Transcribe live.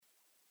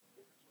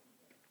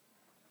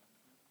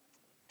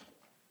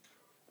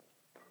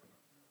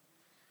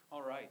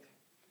All right.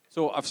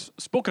 So I've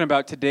spoken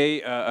about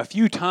today a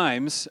few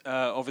times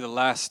over the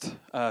last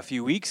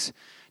few weeks,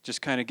 just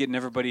kind of getting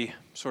everybody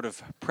sort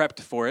of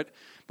prepped for it.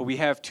 But we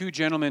have two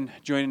gentlemen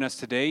joining us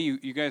today.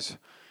 You guys,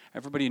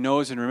 everybody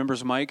knows and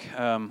remembers Mike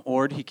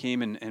Ord. He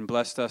came and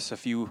blessed us a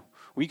few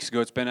weeks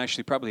ago. It's been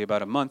actually probably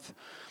about a month.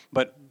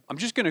 But I'm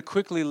just going to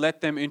quickly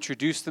let them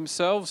introduce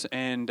themselves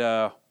and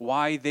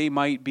why they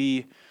might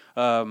be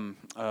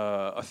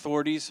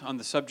authorities on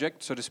the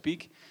subject, so to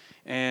speak.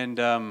 And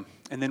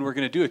then we're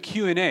going to do a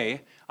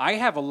Q&A. I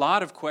have a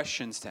lot of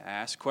questions to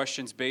ask,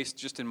 questions based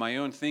just in my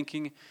own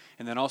thinking,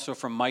 and then also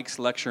from Mike's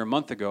lecture a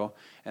month ago.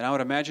 And I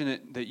would imagine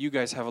that you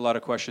guys have a lot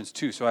of questions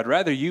too. So I'd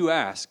rather you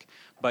ask,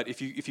 but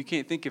if you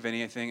can't think of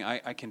anything,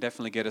 I can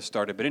definitely get us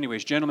started. But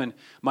anyways, gentlemen,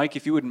 Mike,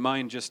 if you wouldn't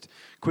mind just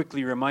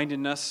quickly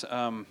reminding us,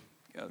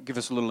 give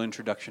us a little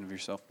introduction of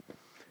yourself.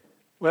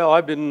 Well,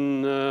 I've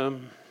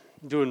been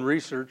doing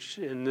research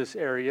in this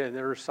area in the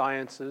earth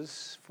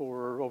sciences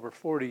for over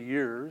 40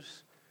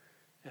 years,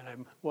 and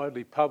I'm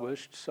widely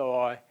published,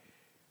 so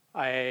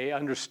I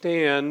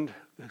understand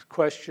the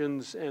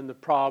questions and the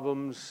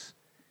problems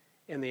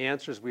and the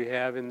answers we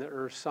have in the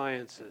earth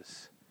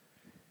sciences.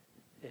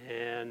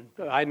 And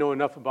I know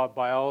enough about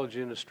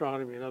biology and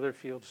astronomy and other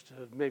fields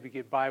to maybe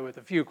get by with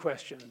a few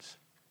questions.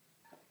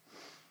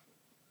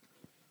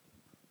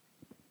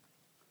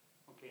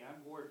 Okay,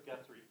 I'm Ward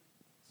Guthrie.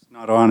 It's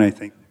not on, I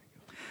think.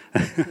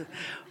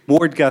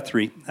 Ward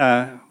Guthrie.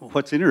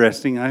 What's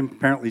interesting, I'm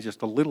apparently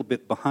just a little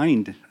bit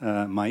behind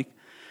Mike,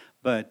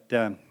 but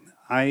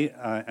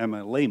I am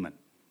a layman,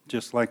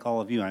 just like all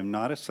of you. I'm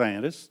not a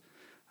scientist.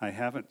 I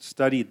haven't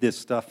studied this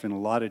stuff in a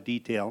lot of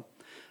detail,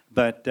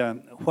 but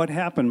what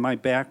happened, my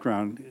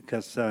background,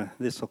 because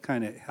this will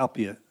kind of help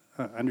you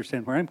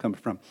understand where I'm coming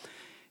from,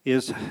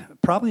 is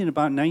probably in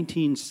about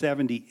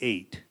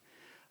 1978,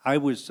 I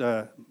was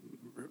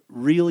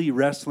really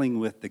wrestling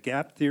with the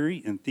gap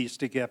theory and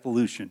theistic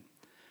evolution.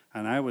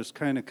 And I was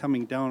kind of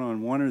coming down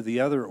on one or the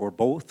other, or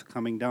both,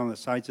 coming down the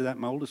sides of that.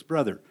 My oldest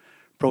brother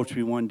approached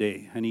me one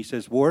day, and he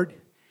says, Ward,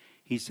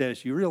 he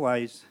says, you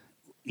realize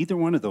either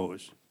one of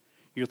those,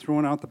 you're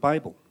throwing out the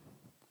Bible.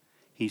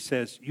 He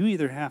says, you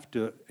either have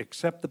to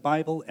accept the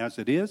Bible as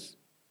it is,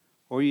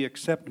 or you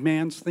accept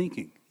man's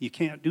thinking. You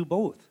can't do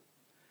both.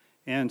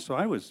 And so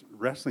I was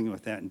wrestling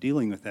with that and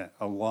dealing with that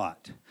a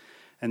lot.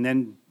 And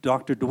then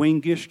Dr.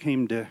 Dwayne Gish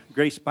came to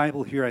Grace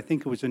Bible here, I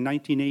think it was in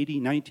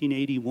 1980,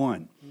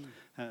 1981.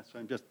 So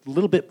I'm just a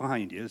little bit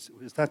behind you.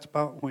 Is that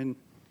about when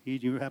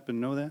you happen to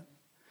know that?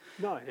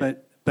 No,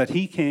 But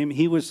he came,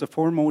 he was the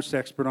foremost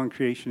expert on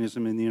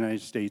creationism in the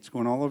United States,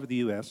 going all over the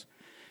U.S.,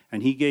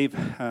 and he gave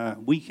a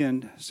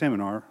weekend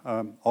seminar,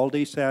 all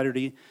day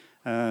Saturday,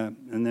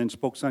 and then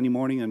spoke Sunday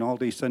morning and all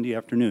day Sunday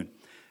afternoon.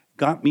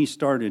 Got me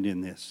started in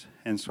this,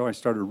 and so I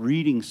started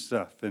reading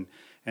stuff, and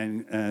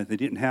they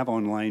didn't have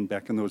online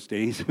back in those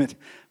days,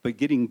 but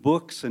getting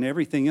books and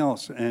everything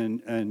else,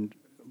 and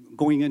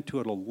going into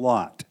it a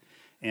lot,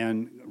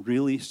 and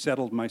really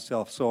settled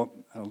myself. So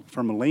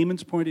from a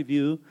layman's point of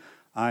view,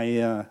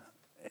 I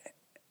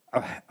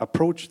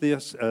approach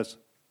this as,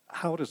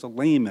 how does a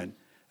layman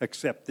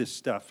accept this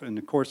stuff? And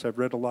of course, I've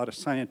read a lot of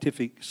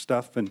scientific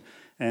stuff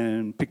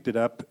and picked it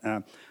up.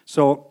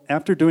 So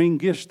after doing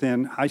Gish,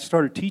 then I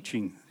started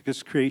teaching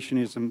this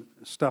creationism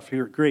stuff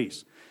here at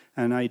Grace.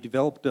 And I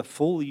developed a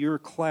full year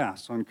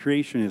class on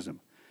creationism.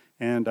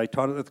 And I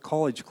taught it at the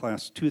college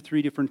class 2 or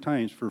 3 different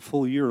times for a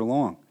full year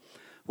long.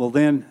 Well,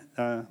 then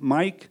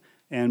Mike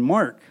and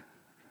Mark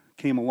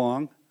came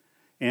along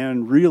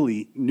and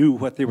really knew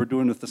what they were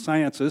doing with the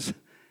sciences,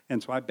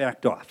 and so I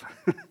backed off.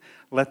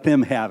 Let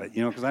them have it,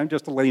 because I'm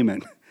just a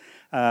layman.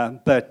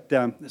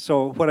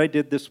 So what I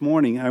did this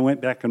morning, I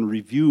went back and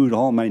reviewed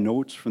all my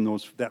notes from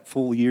that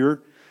full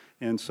year,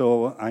 and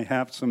so I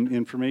have some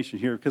information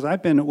here, because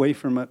I've been away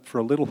from it for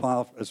a little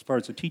while as far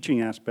as the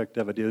teaching aspect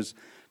of it is,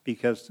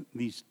 because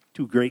these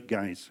two great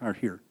guys are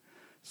here.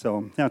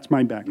 So that's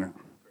my background.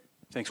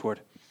 Thanks, Ward.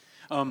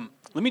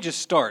 Let me just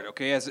start,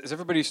 okay? As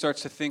everybody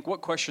starts to think, what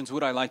questions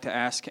would I like to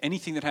ask?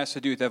 Anything that has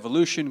to do with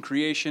evolution,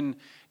 creation,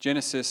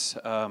 Genesis,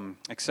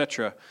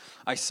 etc.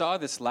 I saw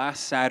this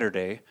last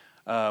Saturday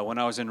when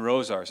I was in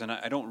Rosars, and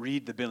I don't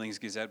read the Billings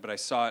Gazette, but I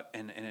saw it,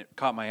 and it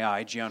caught my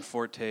eye.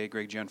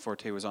 Greg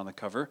Gianforte was on the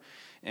cover,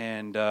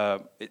 and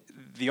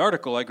the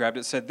article, I grabbed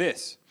it, said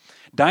this: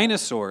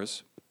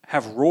 dinosaurs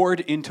have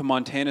roared into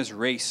Montana's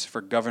race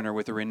for governor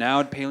with a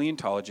renowned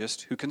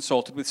paleontologist who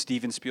consulted with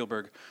Steven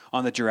Spielberg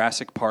on the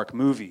Jurassic Park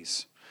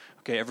movies.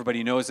 Okay,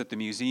 everybody knows that the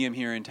museum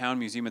here in town,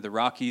 Museum of the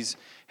Rockies,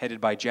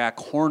 headed by Jack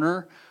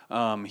Horner,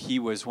 he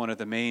was one of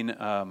the main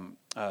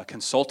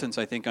consultants,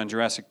 I think, on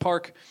Jurassic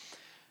Park.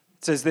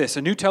 It says this: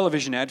 a new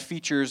television ad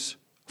features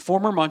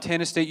former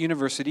Montana State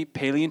University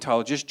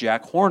paleontologist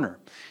Jack Horner,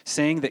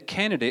 saying that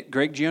candidate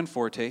Greg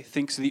Gianforte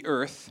thinks the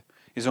Earth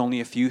is only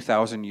a few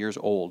thousand years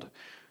old.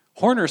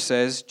 Horner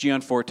says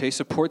Gianforte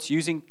supports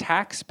using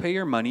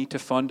taxpayer money to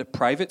fund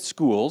private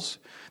schools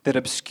that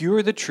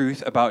obscure the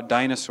truth about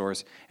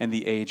dinosaurs and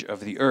the age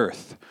of the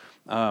Earth.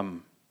 That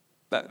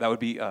would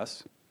be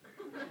us.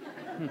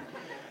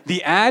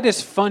 The ad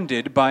is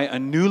funded by a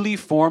newly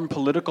formed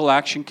political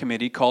action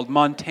committee called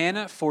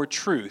Montana for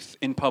Truth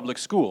in Public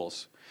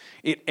Schools.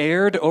 It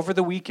aired over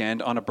the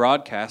weekend on a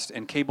broadcast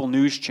and cable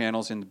news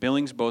channels in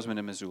Billings, Bozeman,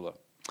 and Missoula.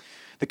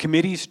 The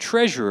committee's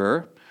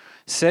treasurer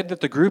said that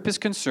the group is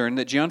concerned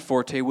that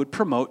Gianforte would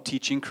promote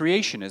teaching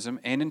creationism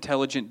and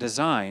intelligent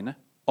design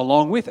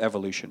along with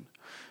evolution.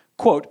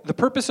 Quote, the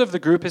purpose of the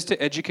group is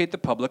to educate the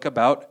public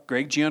about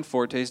Greg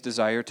Gianforte's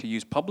desire to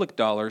use public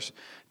dollars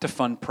to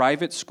fund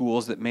private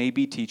schools that may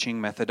be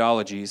teaching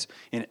methodologies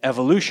in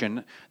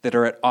evolution that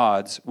are at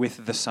odds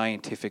with the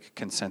scientific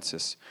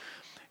consensus.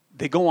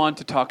 They go on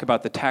to talk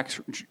about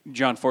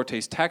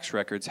Gianforte's tax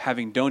records,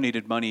 having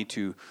donated money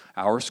to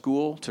our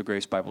school, to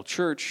Grace Bible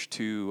Church,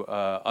 to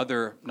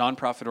other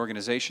nonprofit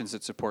organizations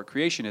that support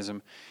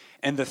creationism.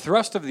 And the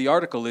thrust of the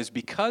article is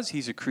because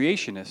he's a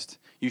creationist,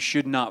 you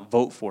should not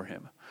vote for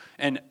him.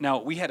 And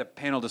now, we had a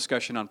panel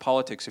discussion on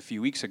politics a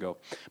few weeks ago,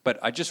 but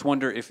I just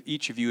wonder if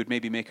each of you would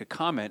maybe make a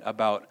comment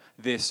about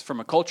this from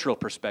a cultural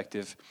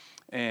perspective,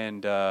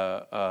 and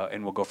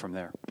we'll go from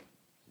there.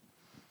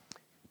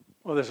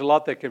 Well, there's a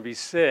lot that can be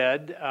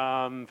said.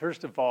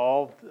 First of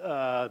all,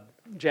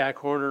 Jack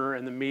Horner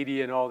and the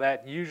media and all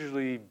that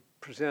usually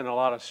present a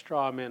lot of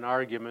straw man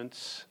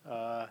arguments,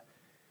 and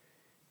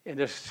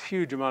there's a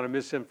huge amount of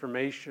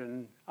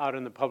misinformation out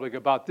in the public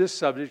about this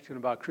subject and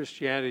about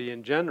Christianity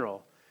in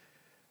general.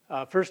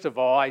 First of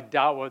all, I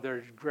doubt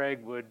whether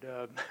Greg would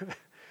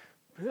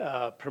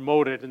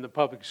promote it in the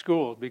public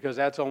schools, because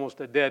that's almost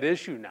a dead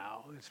issue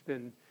now. It's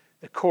been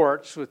the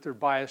courts, with their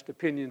biased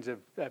opinions,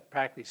 have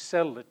practically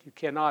settled it. You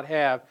cannot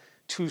have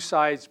two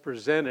sides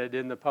presented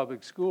in the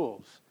public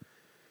schools.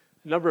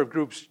 A number of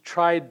groups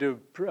tried to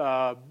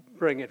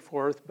bring it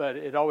forth, but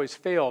it always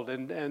failed.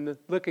 And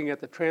looking at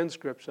the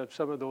transcripts of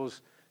some of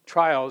those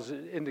trials,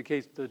 it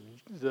indicates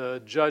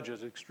the judge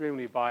is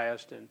extremely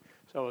biased, and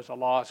so it's a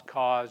lost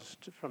cause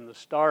from the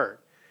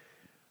start.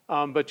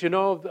 But you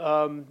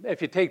know,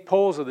 if you take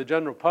polls of the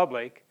general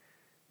public,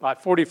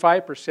 about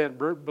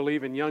 45%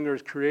 believe in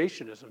Younger's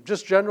creationism.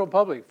 Just general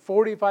public,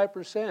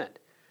 45%.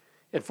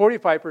 And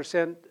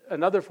 45%,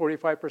 another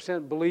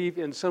 45% believe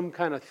in some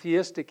kind of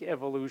theistic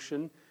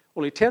evolution.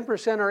 Only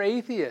 10% are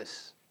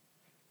atheists.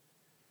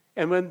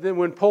 And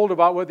when polled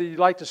about whether you'd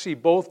like to see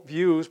both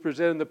views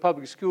presented in the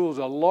public schools,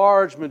 a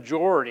large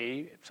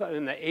majority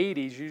in the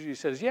 80s usually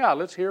says, yeah,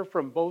 let's hear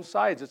from both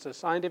sides. It's a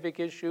scientific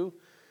issue.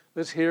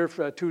 Let's hear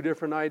two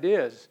different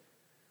ideas.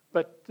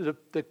 But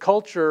the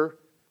culture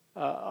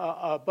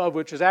above,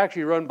 which is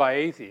actually run by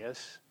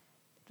atheists,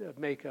 to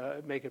make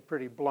it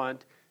pretty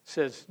blunt,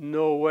 says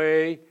no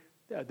way,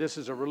 this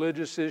is a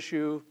religious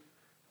issue,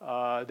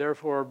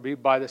 therefore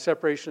by the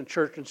separation of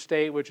church and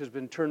state, which has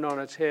been turned on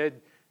its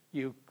head,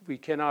 we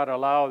cannot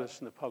allow this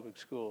in the public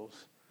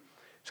schools.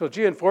 So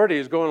Gianforte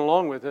is going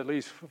along with at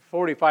least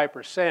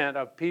 45%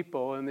 of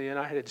people in the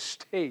United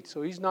States,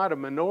 so he's not a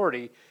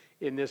minority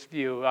in this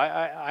view.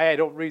 I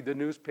don't read the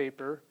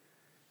newspaper,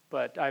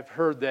 but I've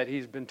heard that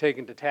he's been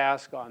taken to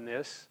task on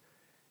this.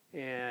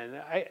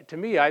 And to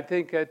me, I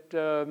think that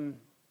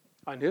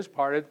on his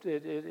part,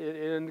 it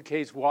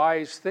indicates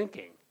wise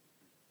thinking.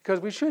 Because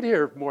we should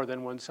hear more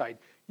than one side.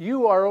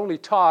 You are only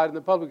taught in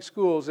the public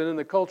schools and in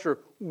the culture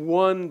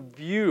one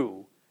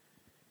view.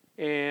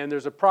 And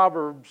there's a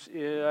Proverbs,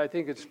 I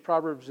think it's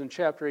Proverbs in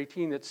chapter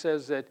 18, that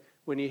says that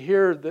when you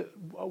hear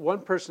one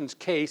person's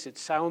case, it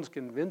sounds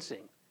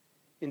convincing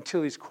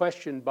until he's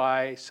questioned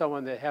by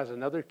someone that has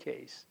another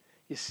case.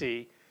 You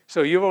see,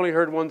 so you've only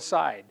heard one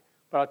side,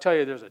 but I'll tell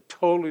you, there's a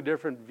totally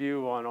different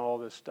view on all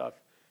this stuff,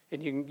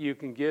 and you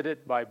can get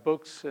it by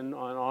books and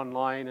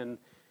online,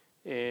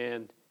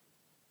 and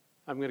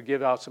I'm going to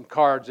give out some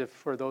cards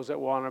for those that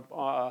want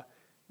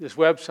this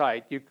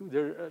website.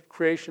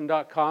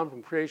 Creation.com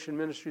from Creation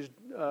Ministries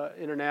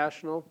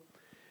International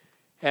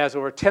has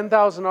over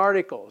 10,000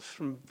 articles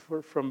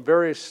from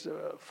various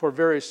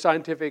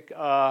scientific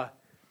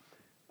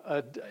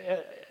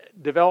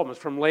developments,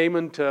 from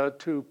laymen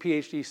to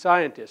PhD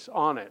scientists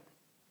on it,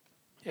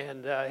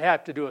 and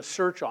have to do a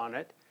search on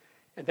it,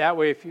 and that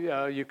way if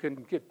you can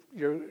get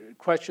your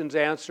questions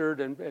answered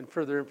and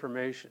further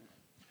information.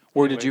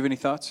 Or did you have any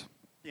thoughts?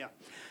 Yeah.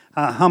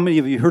 How many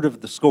of you heard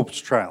of the Scopes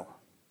trial?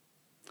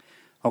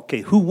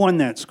 Okay, who won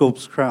that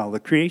Scopes trial, the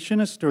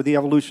creationist or the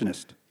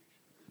evolutionist?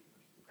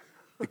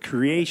 The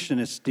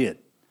creationist did.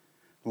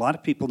 A lot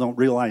of people don't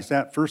realize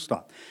that, first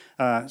off.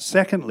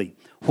 Secondly,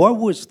 what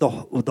was the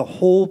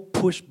whole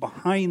push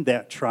behind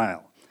that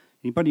trial?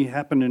 Anybody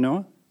happen to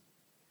know?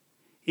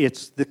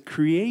 It's the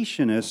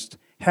creationists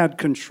had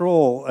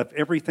control of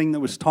everything that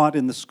was taught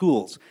in the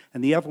schools.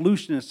 And the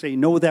evolutionists say,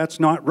 no, that's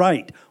not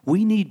right.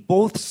 We need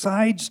both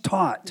sides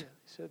taught. Yeah, they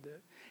said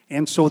that.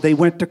 And so they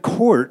went to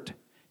court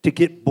to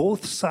get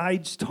both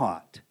sides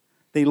taught.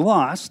 They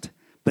lost,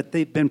 but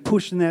they've been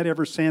pushing that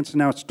ever since. And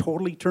now it's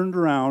totally turned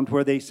around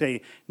where they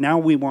say, now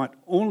we want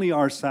only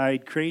our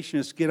side.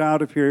 Creationists, get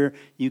out of here.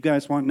 You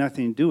guys want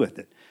nothing to do with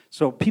it.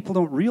 So people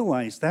don't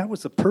realize that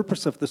was the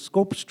purpose of the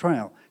Scopes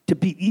trial, to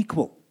be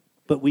equal.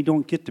 But we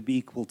don't get to be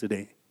equal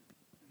today.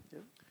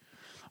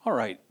 All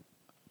right.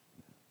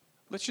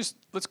 Let's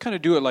kind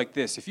of do it like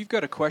this. If you've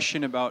got a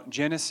question about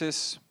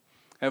Genesis,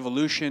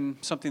 evolution,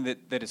 something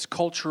that is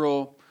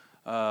cultural,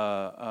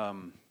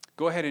 go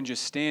ahead and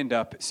just stand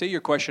up. Say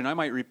your question. I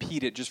might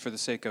repeat it just for the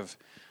sake of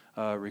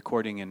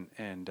recording,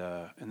 and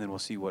then we'll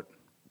see what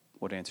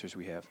answers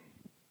we have.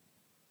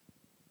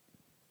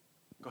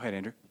 Go ahead,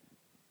 Andrew.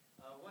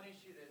 One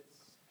issue that's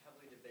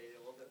heavily debated, a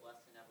little bit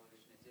less than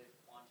evolution, is if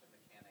quantum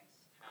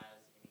mechanics has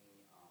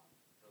any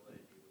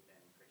validity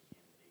within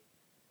Christianity,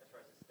 as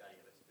far as the study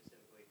of it,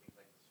 specifically things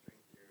like string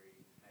theory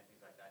and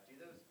things like that. Do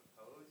those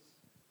oppose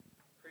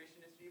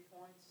creationist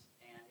viewpoints?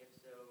 And if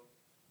so,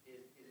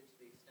 is it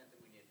to the extent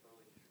that we need to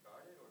totally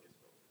disregard it or just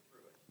filter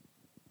through it?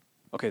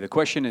 Okay, the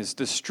question is,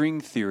 does string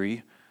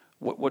theory,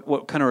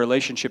 what kind of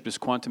relationship does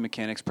quantum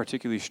mechanics,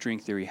 particularly string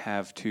theory,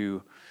 have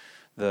to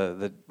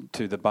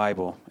the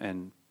Bible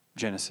and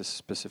Genesis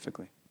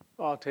specifically?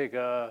 I'll take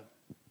a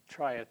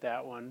try at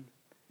that one.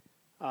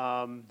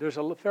 There's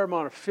a fair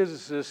amount of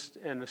physicists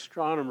and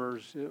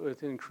astronomers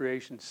within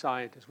creation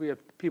scientists. We have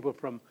people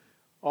from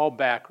all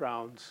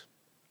backgrounds,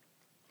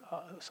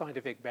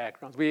 scientific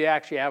backgrounds. We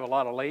actually have a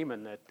lot of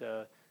laymen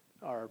that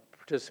are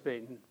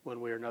participating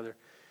one way or another.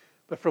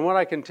 But from what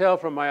I can tell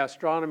from my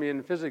astronomy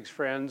and physics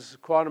friends,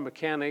 quantum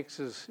mechanics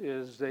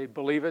is they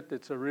believe it,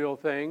 it's a real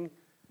thing.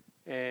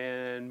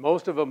 And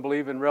most of them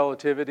believe in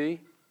relativity.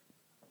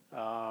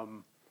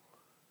 And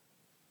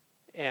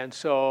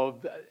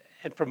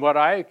from what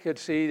I could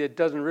see, it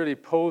doesn't really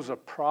pose a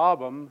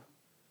problem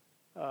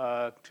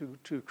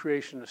to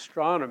creation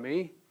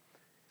astronomy.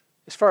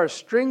 As far as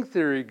string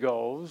theory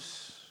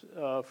goes,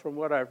 from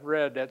what I've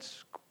read,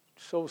 that's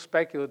so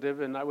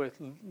speculative and with,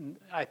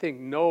 I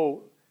think,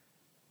 no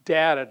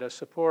data to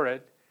support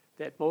it,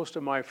 that most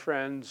of my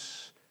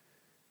friends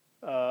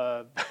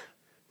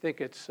think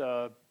it's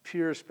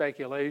pure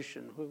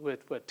speculation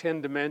with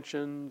 10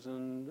 dimensions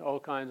and all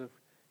kinds of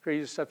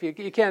crazy stuff.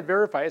 You can't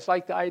verify. It's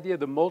like the idea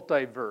of the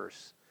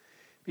multiverse,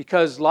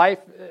 because life,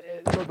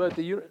 but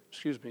the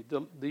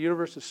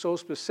universe is so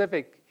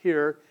specific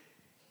here,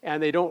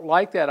 and they don't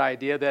like that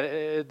idea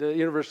that the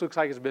universe looks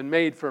like it's been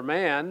made for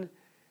man.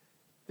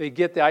 They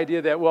get the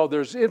idea that, well,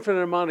 there's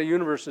infinite amount of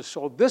universes,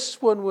 so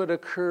this one would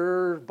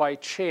occur by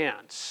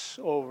chance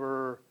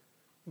over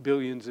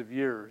billions of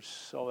years.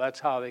 So that's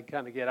how they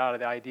kind of get out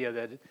of the idea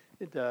that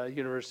the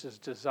universe is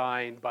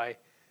designed by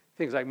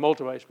things like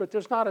multiverse. But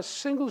there's not a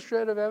single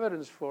shred of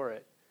evidence for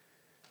it.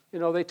 You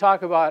know, they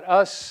talk about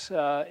us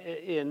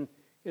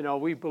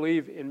we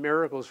believe in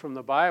miracles from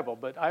the Bible,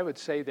 but I would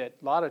say that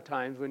a lot of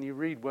times when you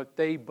read what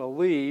they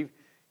believe,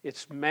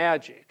 it's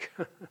magic.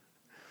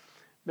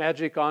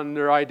 Magic on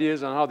their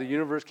ideas on how the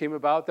universe came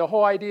about. The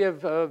whole idea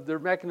of their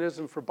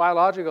mechanism for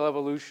biological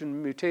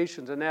evolution,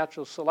 mutations, and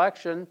natural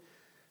selection,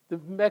 the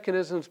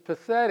mechanism's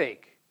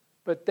pathetic,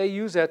 but they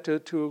use that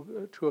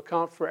to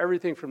account for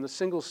everything from the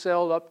single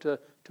cell up to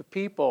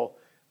people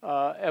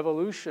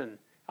evolution.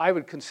 I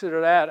would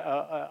consider that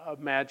a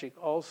magic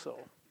also.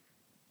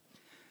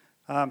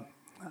 I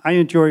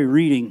enjoy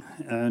reading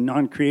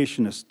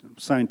non-creationist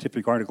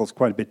scientific articles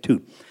quite a bit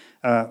too.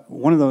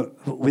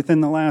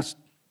 Within the last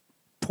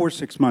 4 or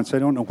 6 months, I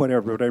don't know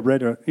whatever, but I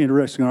read an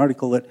interesting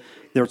article that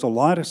there's a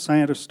lot of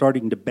scientists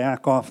starting to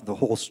back off the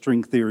whole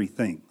string theory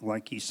thing.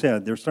 Like he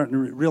said, they're starting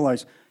to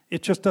realize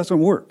it just doesn't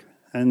work.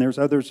 And there's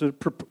others that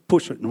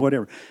push it and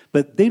whatever.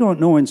 But they don't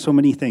know in so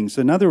many things.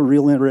 Another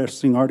real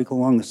interesting article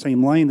along the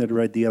same line that I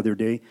read the other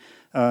day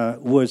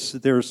was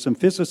there's some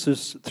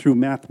physicists through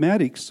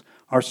mathematics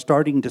are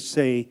starting to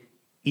say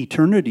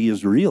eternity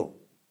is real.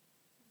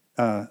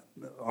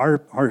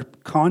 Our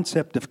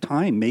concept of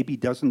time maybe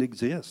doesn't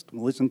exist.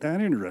 Well, isn't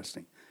that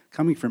interesting?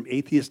 Coming from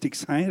atheistic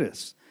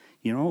scientists.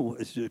 You know,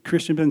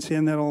 Christians have been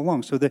saying that all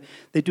along. So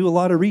they do a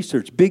lot of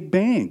research. Big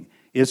Bang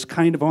is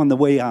kind of on the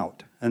way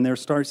out. And they're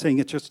starting saying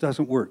it just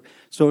doesn't work.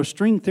 So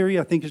string theory,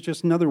 I think, is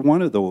just another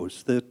one of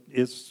those that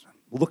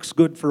looks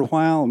good for a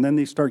while, and then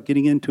they start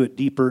getting into it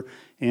deeper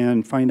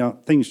and find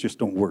out things just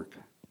don't work.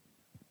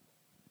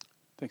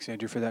 Thanks,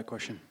 Andrew, for that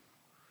question.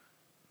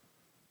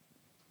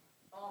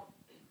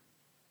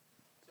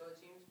 So it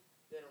seems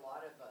that a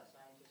lot of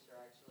scientists are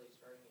actually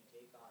starting to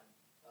take on,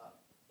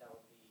 that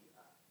would be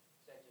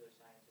secular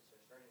scientists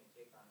are starting to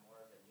take on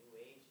more of a New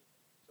Age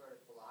sort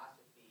of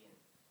philosophy and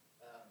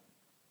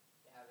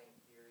having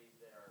theories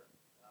that are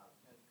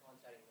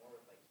coinciding more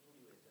with like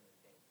Hinduism and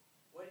things.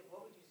 What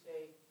would you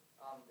say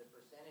the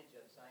percentage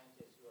of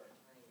scientists who are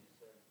turning to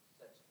sort of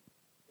such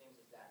things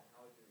as that, and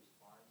how would you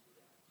respond to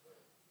that sort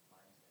of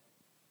mindset?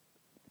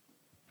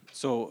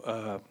 So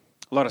a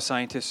lot of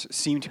scientists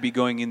seem to be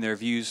going in their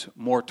views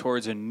more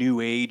towards a New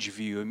Age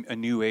view, a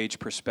New Age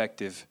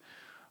perspective.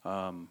 What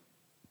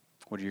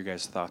are your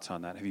guys' thoughts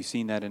on that? Have you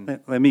seen that in...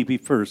 Let me be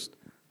first.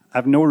 I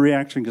have no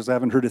reaction because I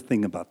haven't heard a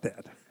thing about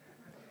that.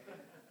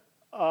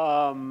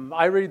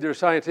 I read their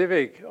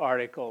scientific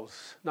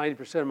articles.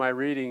 90% of my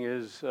reading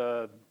is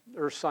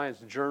earth science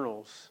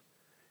journals.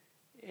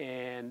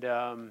 And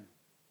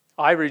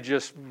I read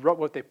just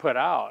what they put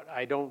out.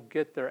 I don't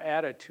get their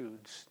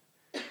attitudes.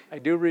 I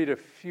do read a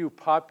few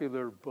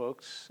popular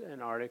books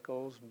and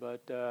articles,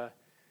 but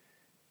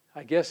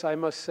I guess I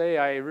must say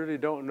I really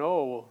don't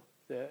know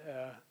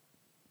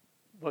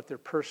what their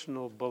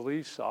personal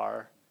beliefs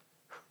are.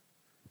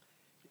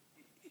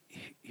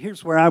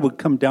 Here's where I would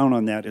come down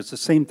on that. It's the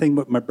same thing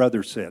what my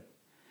brother said.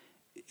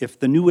 If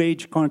the New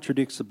Age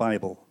contradicts the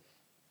Bible,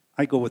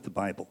 I go with the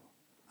Bible.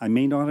 I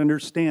may not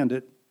understand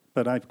it,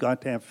 but I've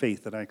got to have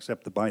faith that I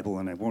accept the Bible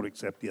and I won't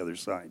accept the other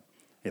side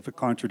if it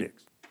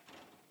contradicts.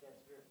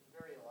 That's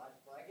very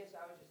illogical. I guess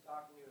I was just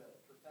talking to a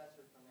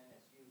professor from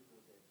NSU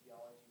who's a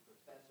geology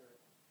professor,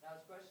 and I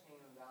was questioning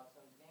him about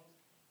some things,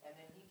 and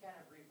then he kind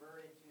of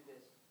reverted to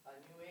this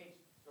New Age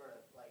sort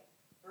of like,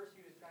 first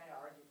he was trying to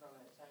argue from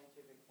a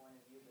scientific point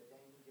of view, but then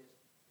he just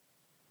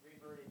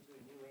reverted to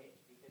a New Age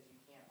because you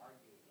can't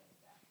argue against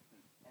that.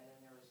 And then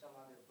there were some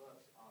other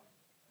books, I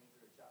think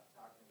we were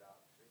talking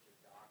about Richard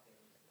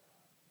Dawkins,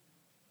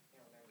 I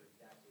can't remember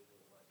exactly who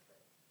it was,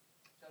 but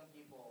some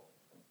people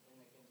in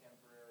the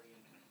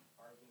contemporary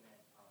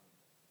argument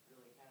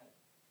really kind of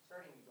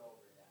starting to go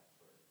over that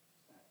sort of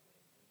side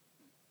way.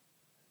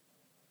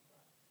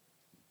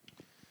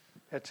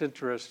 That's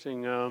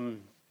interesting.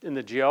 In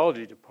the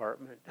geology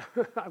department,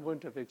 I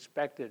wouldn't have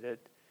expected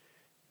it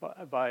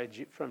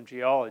from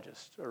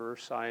geologists or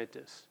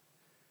scientists.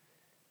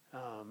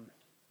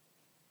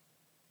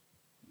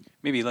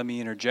 Maybe let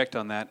me interject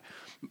on that.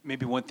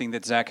 Maybe one thing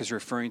that Zach is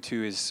referring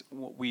to is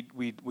we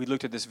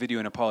looked at this video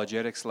in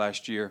apologetics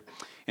last year,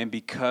 and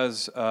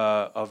because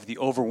of the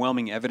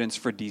overwhelming evidence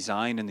for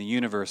design in the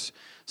universe,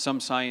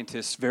 some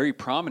scientists, very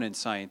prominent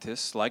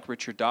scientists like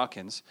Richard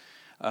Dawkins,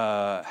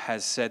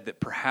 has said that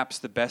perhaps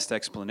the best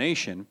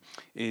explanation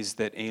is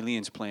that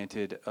aliens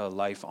planted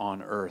life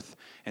on Earth.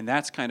 And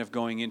that's kind of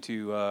going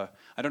into, I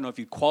don't know if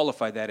you'd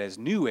qualify that as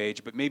New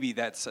Age, but maybe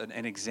that's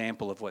an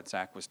example of what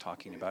Zach was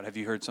talking about. Have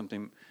you heard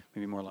something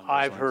maybe more along those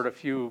lines? I've heard a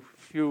few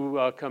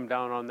come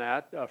down on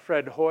that.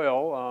 Fred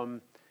Hoyle,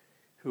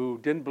 who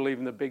didn't believe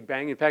in the Big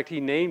Bang. In fact, he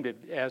named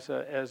it as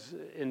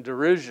in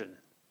derision.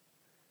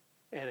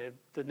 And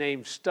the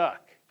name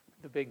stuck,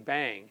 the Big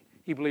Bang.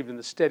 He believed in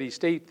the steady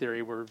state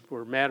theory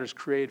where matter is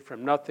created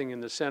from nothing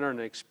in the center and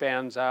it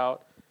expands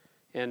out.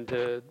 And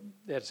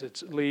as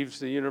it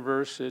leaves the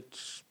universe,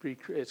 it's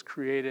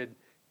created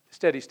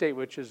steady state,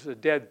 which is a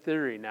dead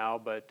theory now.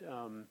 But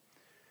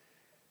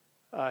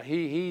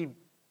he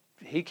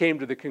came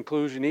to the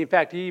conclusion, in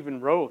fact, he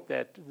even wrote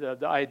that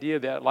the idea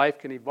that life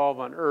can evolve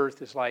on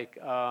Earth is like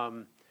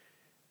an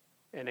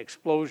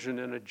explosion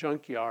in a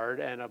junkyard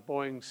and a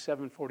Boeing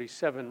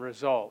 747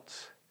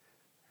 results.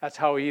 That's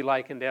how he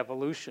likened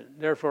evolution.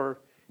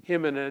 Therefore,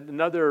 him and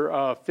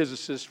another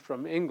physicist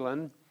from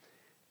England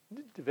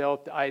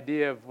developed the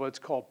idea of what's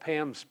called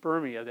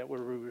panspermia, that we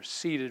were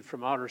seeded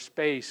from outer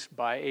space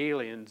by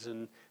aliens,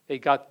 and they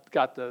got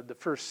the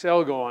first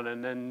cell going,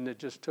 and then it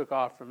just took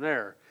off from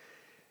there.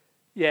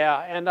 Yeah,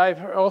 and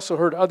I've also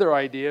heard other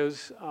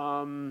ideas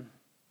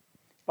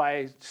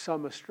by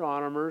some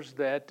astronomers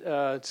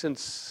that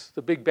since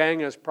the Big Bang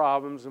has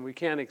problems and we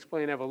can't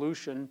explain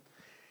evolution,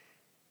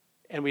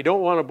 and we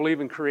don't want to believe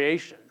in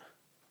creation.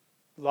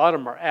 A lot of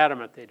them are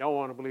adamant they don't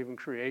want to believe in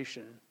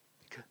creation.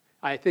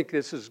 I think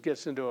this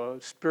gets into a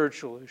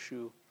spiritual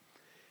issue.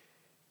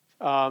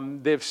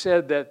 They've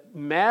said that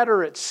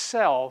matter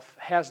itself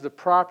has the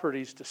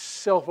properties to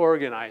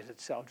self-organize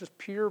itself, just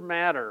pure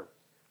matter,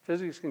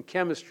 physics and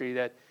chemistry,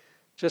 that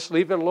just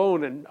leave it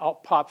alone and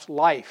out pops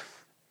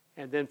life.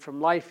 And then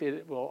from life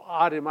it will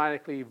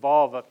automatically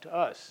evolve up to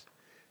us.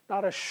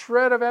 Not a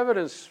shred of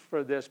evidence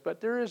for this,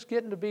 but there is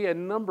getting to be a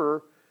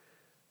number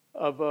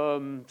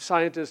of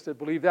scientists that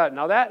believe that.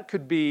 Now that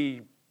could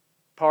be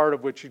part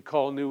of what you'd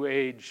call New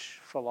Age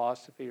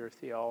philosophy or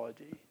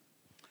theology.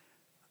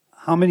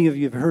 How many of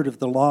you have heard of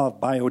the law of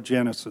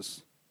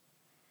biogenesis?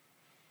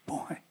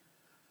 Boy,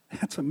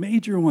 that's a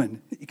major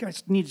one. You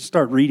guys need to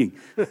start reading.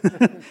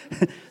 The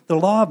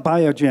law of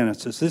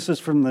biogenesis. This is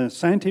from the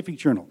Scientific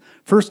Journal.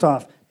 First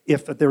off,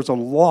 if there's a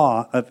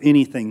law of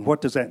anything,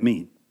 what does that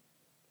mean?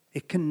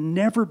 It can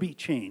never be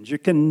changed.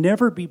 It can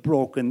never be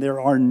broken.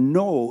 There are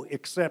no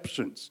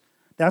exceptions.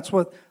 That's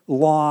what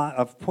law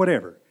of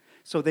whatever.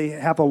 So they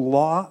have a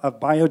law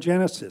of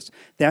biogenesis.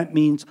 That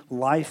means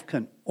life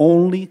can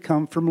only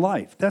come from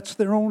life. That's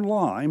their own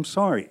law. I'm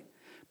sorry.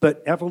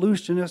 But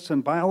evolutionists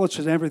and biologists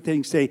and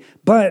everything say,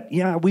 but,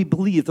 yeah, we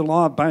believe the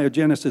law of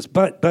biogenesis,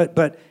 but,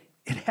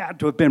 it had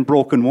to have been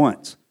broken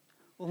once.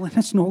 Well, then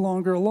it's no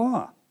longer a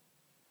law.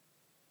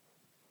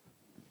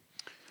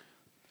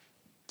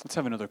 Let's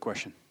have another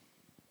question.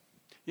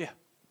 Yeah,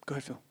 go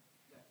ahead, Phil.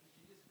 Yeah,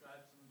 could you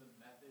describe some of the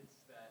methods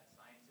that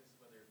scientists,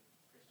 whether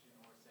Christian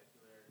or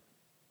secular,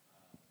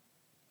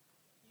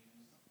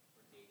 use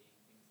for dating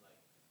things like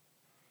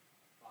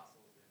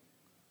fossils and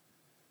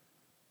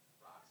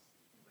rocks,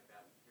 things like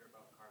that? We hear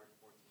about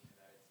carbon-14 and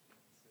that it's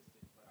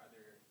inconsistent, but can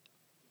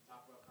you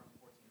talk about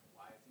carbon-14 and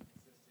why it's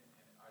inconsistent,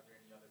 and are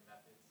there any other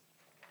methods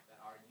that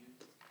are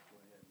used?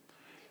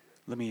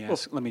 Let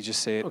me just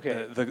say it.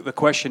 Okay. The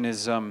question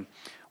is,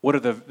 what are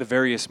the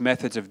various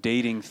methods of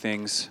dating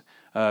things?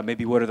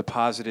 Maybe what are the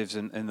positives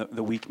and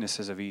the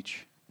weaknesses of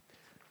each?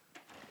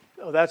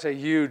 Oh, that's a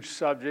huge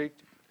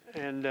subject,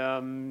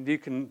 and you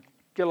can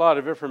get a lot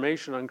of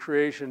information on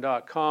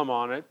creation.com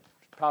on it,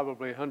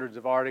 probably hundreds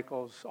of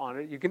articles on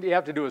it. You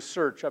have to do a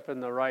search up in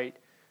the right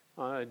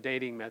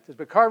dating methods.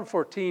 But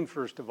carbon-14,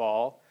 first of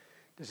all,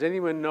 does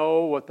anyone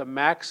know what the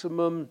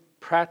maximum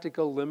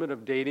practical limit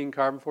of dating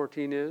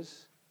carbon-14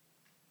 is?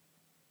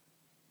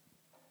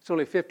 It's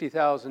only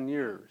 50,000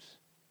 years.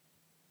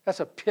 That's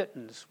a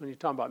pittance when you're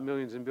talking about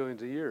millions and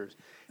billions of years.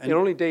 It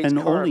only dates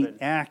and carbon.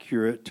 only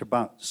accurate to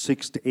about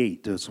 6 to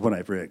 8 is what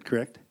I've read,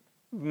 correct?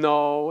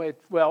 No,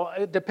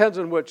 it depends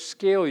on which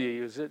scale you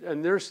use it,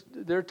 and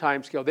their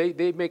time scale.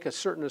 They make a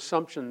certain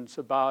assumptions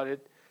about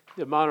it.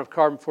 The amount of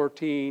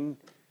carbon-14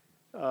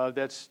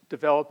 that's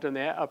developed in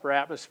the upper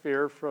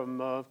atmosphere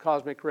from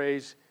cosmic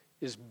rays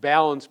is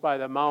balanced by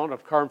the amount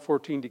of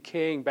carbon-14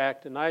 decaying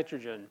back to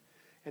nitrogen,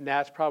 and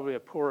that's probably a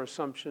poor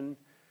assumption.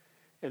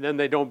 And then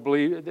they don't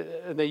believe,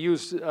 and they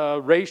use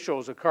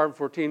ratios of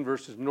carbon-14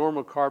 versus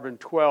normal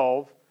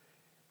carbon-12.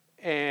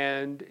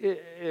 And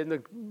in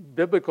the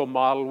biblical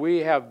model, we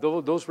have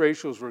those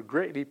ratios were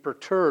greatly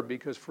perturbed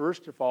because,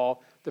 first of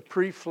all, the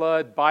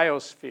pre-flood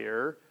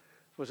biosphere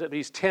was at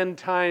least 10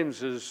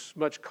 times as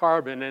much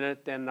carbon in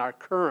it than our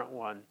current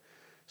one.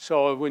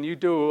 So when you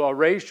do a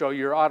ratio,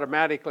 you're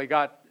automatically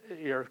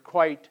you're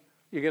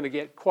going to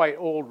get quite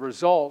old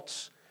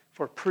results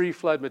for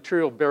pre-flood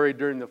material buried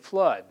during the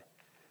flood.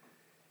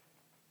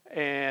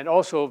 And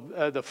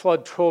also, the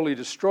flood totally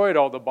destroyed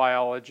all the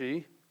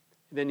biology.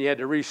 Then you had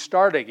to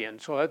restart again.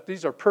 So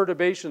these are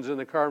perturbations in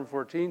the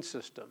carbon-14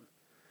 system.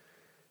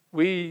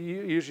 We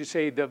usually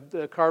say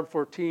the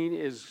carbon-14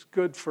 is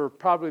good for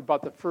probably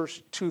about the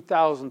first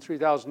 2,000,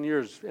 3,000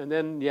 years. And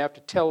then you have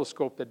to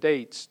telescope the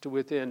dates to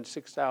within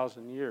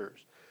 6,000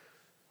 years.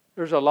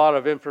 There's a lot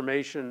of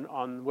information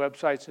on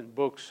websites and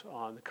books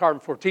on the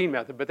carbon-14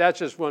 method, but that's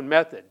just one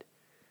method.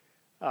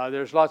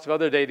 There's lots of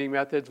other dating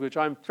methods, which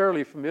I'm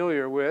fairly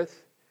familiar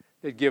with,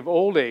 that give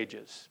old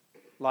ages,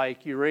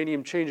 like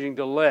uranium changing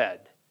to lead.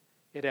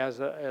 It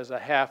has a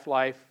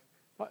half-life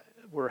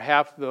where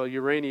half the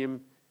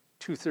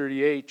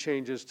uranium-238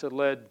 changes to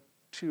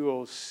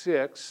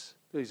lead-206.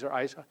 These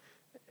are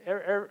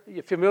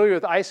you're familiar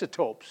with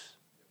isotopes?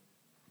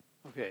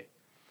 Okay.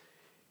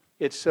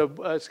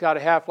 It's got a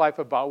half-life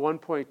of about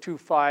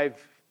 1.25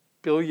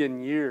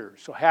 billion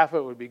years, so half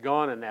of it would be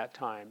gone in that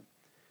time.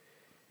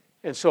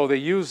 And so they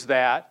use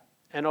that,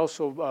 and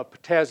also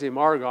potassium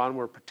argon,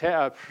 where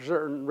a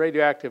certain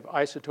radioactive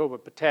isotope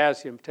of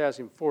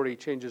potassium-40,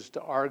 changes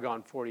to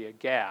argon-40, a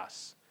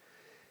gas.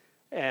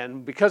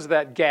 And because of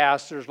that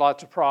gas, there's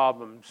lots of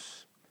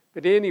problems.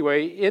 But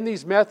anyway, in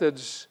these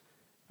methods,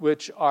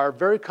 which are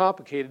very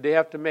complicated, they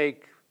have to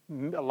make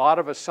a lot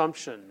of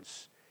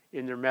assumptions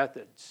in their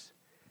methods.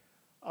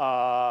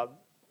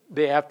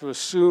 They have to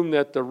assume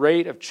that the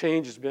rate of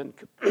change has been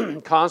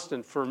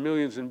constant for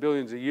millions and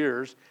billions of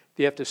years.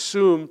 They have to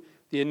assume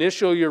the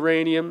initial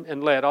uranium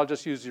and lead, I'll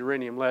just use the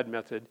uranium-lead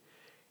method,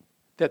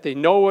 that they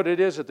know what it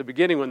is at the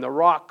beginning when the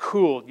rock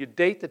cooled. You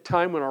date the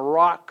time when a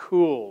rock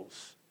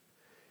cools.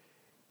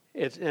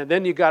 And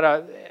then you got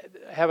to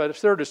have a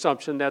third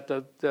assumption that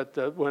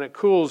when it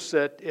cools,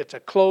 that it's a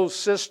closed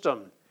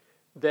system,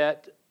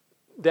 that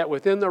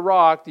within the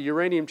rock, the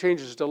uranium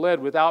changes to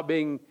lead without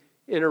being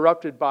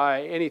interrupted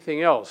by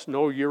anything else.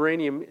 No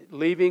uranium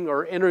leaving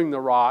or entering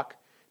the rock,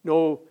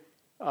 no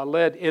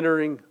lead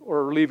entering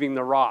or leaving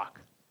the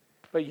rock.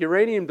 But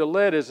uranium to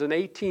lead is an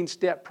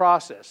 18-step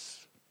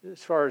process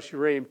as far as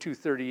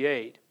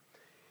uranium-238.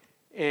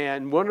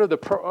 And one of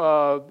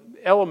the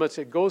elements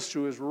it goes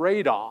through is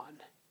radon.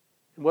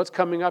 And what's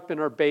coming up in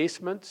our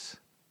basements?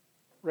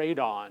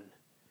 Radon.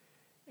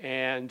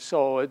 And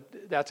so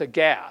that's a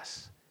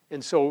gas.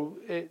 And so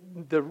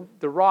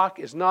the rock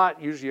is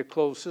not usually a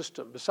closed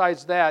system.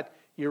 Besides that,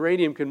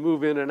 uranium can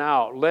move in and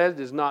out. Lead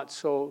is not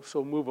so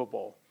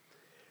movable.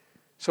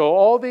 So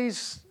all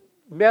these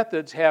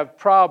methods have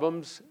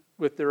problems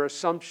with their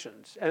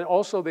assumptions. And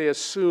also they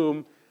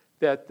assume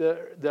that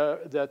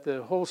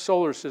the whole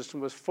solar system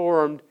was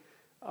formed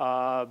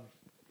about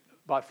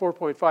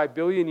 4.5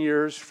 billion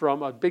years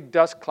from a big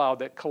dust cloud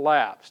that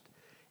collapsed.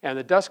 And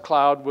the dust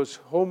cloud was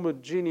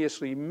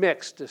homogeneously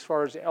mixed as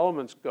far as the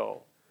elements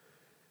go.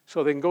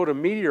 So they can go to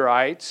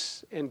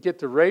meteorites and get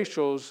the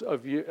ratios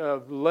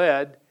of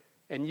lead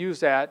and use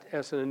that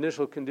as an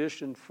initial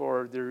condition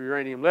for the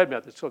uranium-lead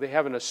method. So they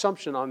have an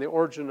assumption on the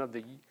origin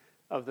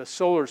of the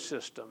solar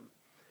system.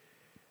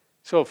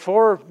 So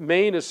 4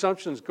 main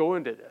assumptions go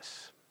into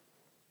this.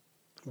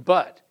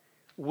 But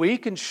we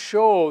can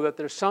show that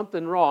there's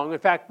something wrong. In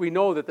fact, we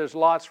know that there's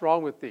lots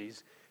wrong with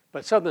these,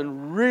 but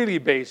something really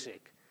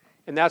basic.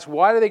 And that's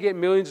why do they get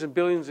millions and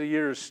billions of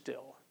years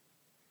still?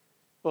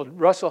 Well,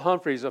 Russell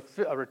Humphreys, a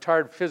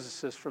retired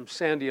physicist from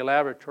Sandia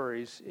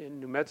Laboratories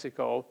in New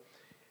Mexico,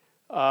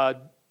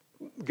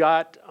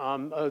 got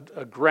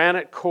a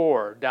granite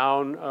core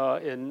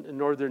down in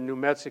northern New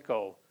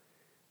Mexico.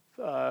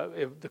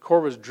 The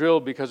core was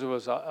drilled because it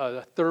was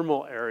a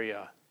thermal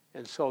area,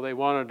 and so they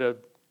wanted to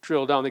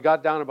drill down. They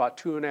got down about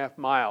 2.5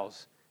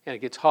 miles, and it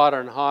gets hotter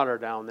and hotter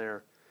down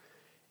there.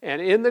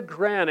 And in the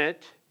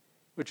granite,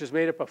 which is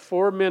made up of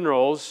 4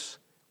 minerals,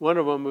 One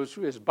of them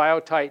is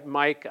biotite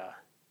mica.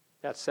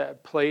 That's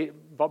that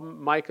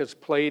mica's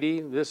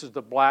platy. This is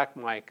the black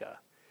mica.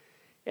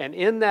 And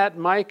in that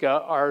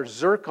mica are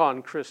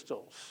zircon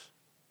crystals.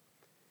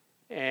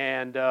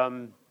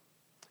 And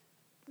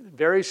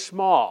very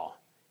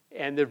small.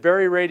 And they're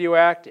very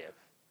radioactive.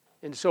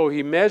 And so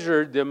he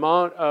measured the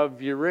amount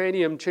of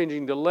uranium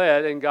changing to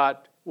lead and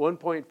got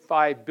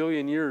 1.5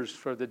 billion years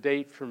for the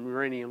date from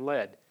uranium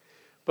lead.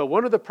 But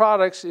one of the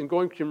products in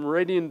going from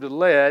uranium to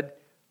lead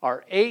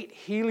are 8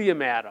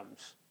 helium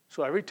atoms.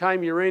 So every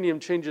time uranium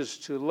changes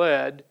to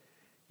lead,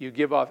 you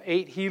give off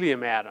 8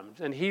 helium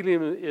atoms. And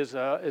helium is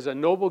a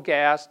noble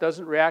gas,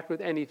 doesn't react with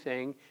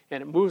anything,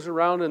 and it moves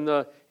around in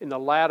the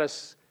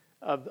lattice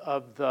of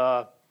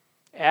the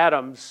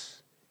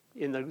atoms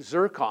in the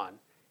zircon,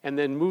 and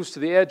then moves to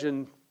the edge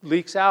and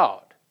leaks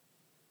out.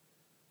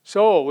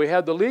 So we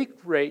had the leak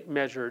rate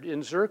measured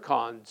in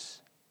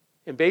zircons,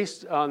 and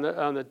based on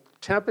the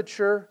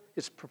temperature,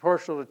 it's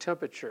proportional to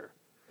temperature.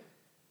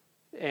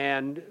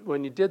 And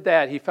when you did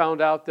that, he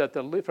found out that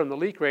from the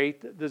leak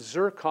rate, the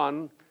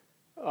zircons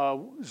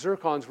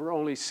were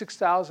only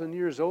 6,000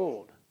 years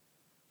old.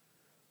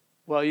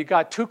 Well, you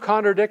got 2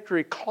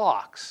 contradictory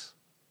clocks.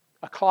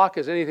 A clock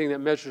is anything that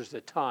measures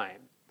the time.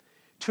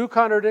 2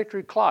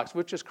 contradictory clocks,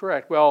 which is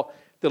correct? Well,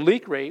 the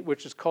leak rate,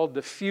 which is called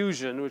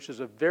diffusion, which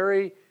is a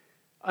very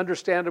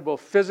understandable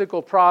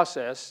physical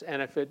process, and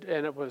if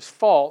it was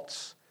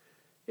false,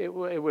 it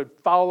would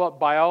follow up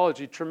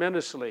biology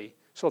tremendously.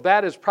 So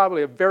that is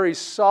probably a very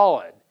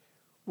solid.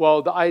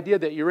 Well, the idea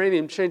that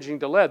uranium changing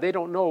to lead, they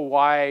don't know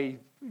why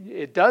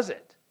it does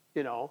it.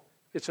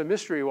 It's a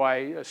mystery why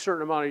a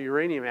certain amount of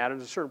uranium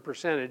atoms, a certain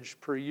percentage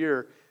per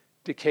year,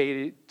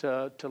 decay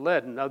to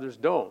lead and others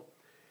don't.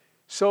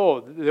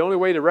 So the only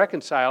way to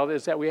reconcile it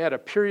is that we had a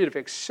period of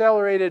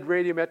accelerated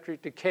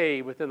radiometric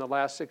decay within the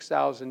last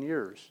 6,000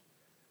 years.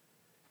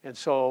 And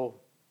so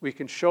we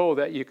can show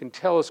that you can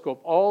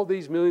telescope all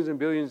these millions and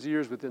billions of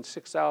years within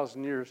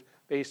 6,000 years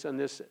based on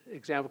this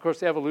example. Of course,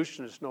 the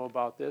evolutionists know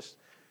about this,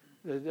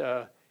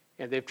 and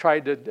they've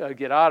tried to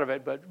get out of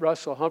it, but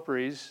Russell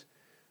Humphreys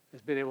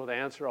has been able to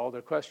answer all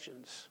their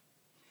questions.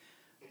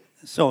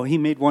 So he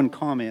made one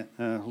comment,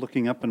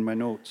 looking up in my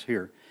notes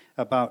here,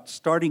 about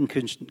starting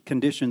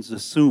conditions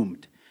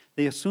assumed.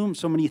 They assume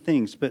so many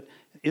things, but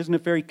isn't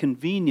it very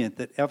convenient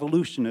that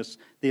evolutionists,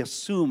 they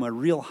assume a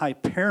real high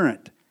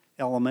parent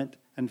element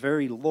and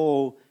very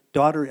low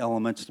daughter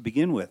elements to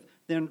begin with?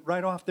 Then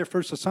right off their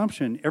first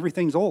assumption,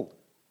 everything's old.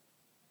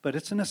 But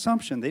it's an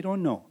assumption, they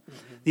don't know.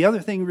 Mm-hmm. The other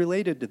thing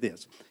related to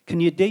this, can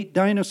you date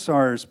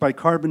dinosaurs by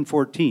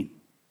carbon-14?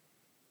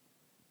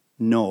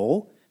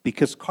 No,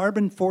 because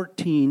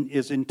carbon-14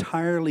 is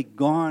entirely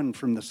gone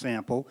from the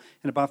sample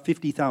in about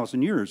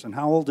 50,000 years. And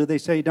how old do they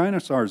say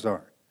dinosaurs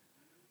are?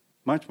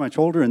 Much, much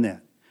older than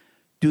that.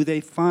 Do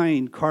they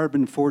find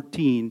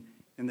carbon-14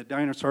 in the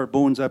dinosaur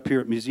bones up here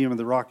at Museum of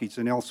the Rockies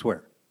and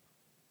elsewhere?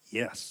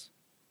 Yes.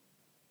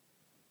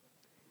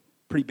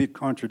 Pretty big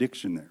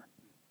contradiction there.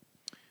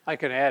 I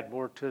can add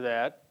more to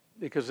that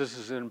because this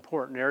is an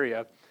important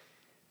area.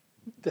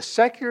 The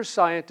secular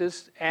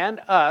scientists and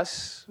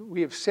us,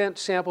 we have sent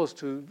samples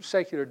to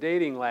secular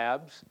dating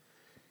labs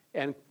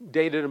and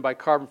dated them by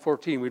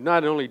carbon-14. We've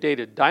not only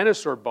dated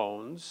dinosaur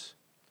bones,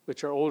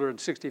 which are older than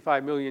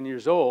 65 million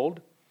years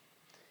old.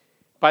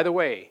 By the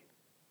way,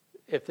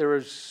 if there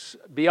was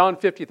beyond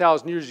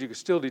 50,000 years, you could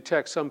still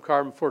detect some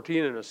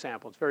carbon-14 in a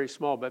sample. It's very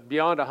small, but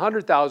beyond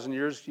 100,000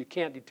 years, you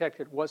can't detect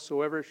it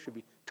whatsoever. It should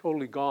be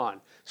totally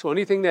gone. So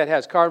anything that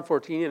has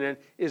carbon-14 in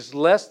it is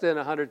less than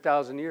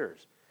 100,000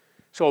 years.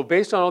 So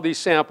based on all these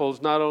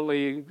samples, not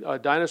only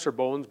dinosaur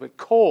bones, but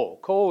coal.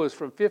 Coal is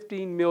from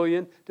 15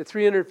 million to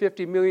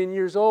 350 million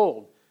years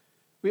old.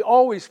 We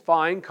always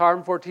find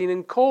carbon-14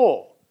 in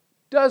coal,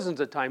 dozens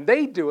of times.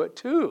 They do it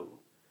too.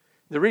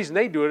 The reason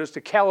they do it is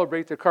to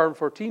calibrate the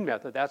carbon-14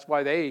 method. That's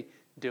why they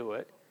do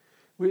it.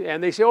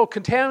 And they say, oh,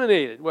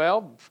 contaminated.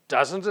 Well,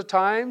 dozens of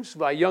times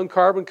by young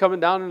carbon coming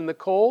down in the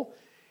coal.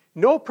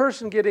 No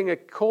person getting a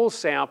coal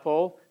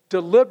sample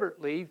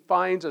deliberately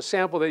finds a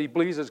sample that he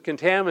believes is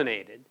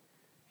contaminated.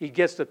 He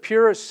gets the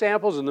purest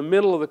samples in the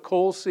middle of the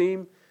coal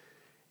seam.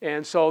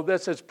 And so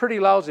that's a pretty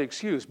lousy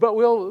excuse. But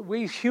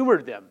we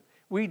humored them.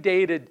 We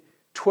dated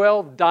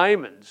 12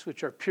 diamonds,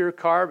 which are pure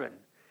carbon.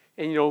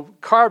 And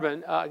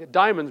carbon,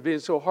 diamonds being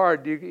so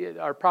hard,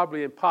 are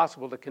probably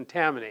impossible to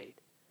contaminate.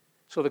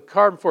 So the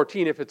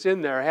carbon-14, if it's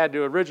in there, had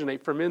to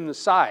originate from in the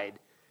side.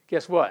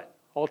 Guess what?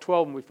 All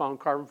 12 of them we found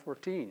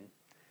carbon-14.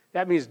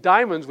 That means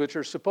diamonds, which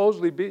are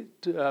supposedly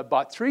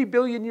about 3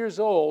 billion years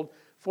old,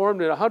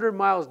 formed at 100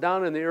 miles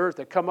down in the earth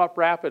that come up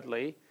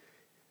rapidly,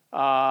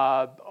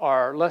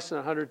 are less than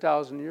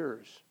 100,000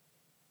 years.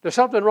 There's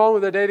something wrong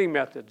with the dating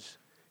methods.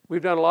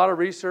 We've done a lot of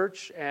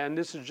research, and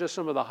this is just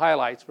some of the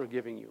highlights we're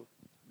giving you.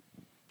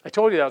 I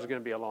told you that was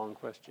going to be a long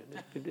question.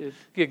 It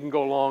can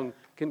go long,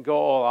 can go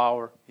all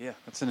hour. Yeah,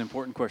 that's an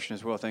important question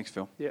as well. Thanks,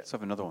 Phil. Yeah. Let's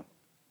have another one.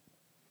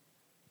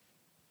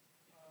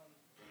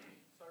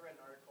 So I read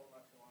an article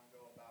not too long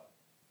ago about,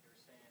 they were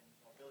saying,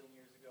 a billion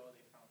years ago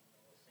they found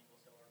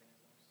single-cell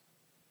organisms.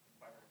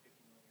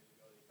 550 million years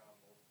ago they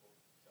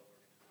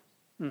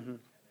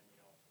Mhm. and then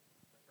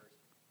the first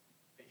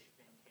fish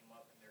fin came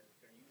up, and they're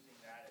using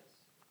that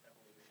as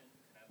evolution,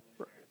 an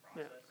evolutionary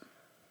Yeah. process,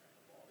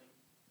 evolving.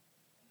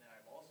 And then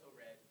I've also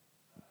read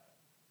from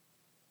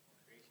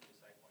Creation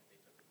Decide Point,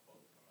 they took a quote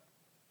from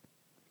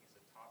I guess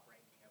a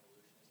top-ranking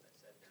evolutionist that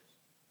said there's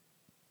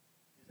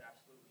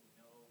absolutely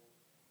no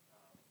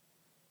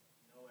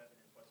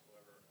evidence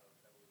whatsoever of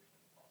evolution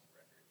in the fossil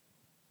record.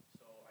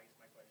 So I guess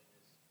my question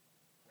is,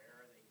 where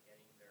are they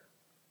getting their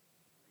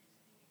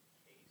reasoning and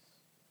case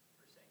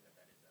for saying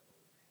that is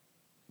evolution?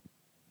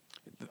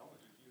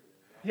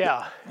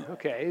 Yeah,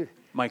 okay.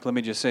 Mike, let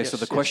me just say, so Yes,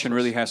 the yes, question yes.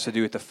 really has to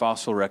do with the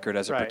fossil record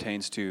as it Right.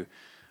 pertains to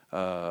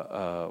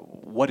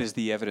what is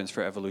the evidence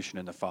for evolution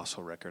in the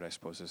fossil record, I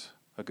suppose is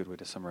a good way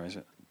to summarize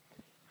it.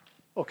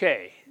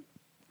 Okay.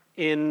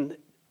 In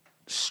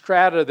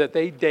strata that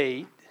they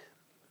date,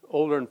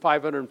 older than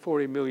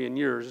 540 million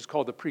years, it's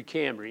called the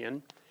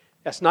Precambrian.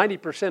 That's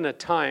 90% of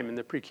time in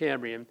the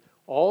Precambrian.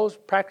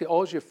 Practically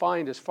all you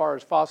find as far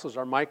as fossils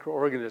are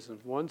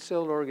microorganisms,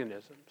 one-celled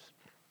organisms.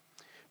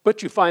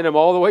 But you find them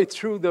all the way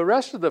through the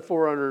rest of the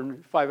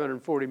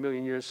 540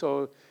 million years.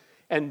 So,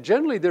 and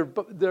generally they're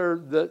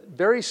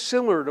very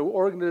similar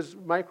to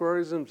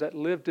microorganisms that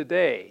live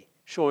today,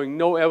 showing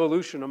no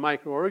evolution of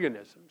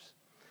microorganisms.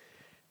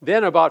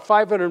 Then about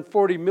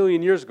 540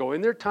 million years ago,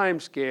 in their time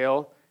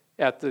scale,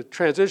 at the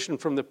transition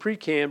from the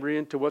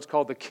Precambrian to what's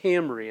called the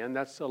Cambrian,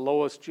 that's the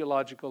lowest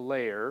geological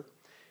layer.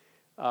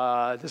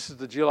 This is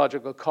the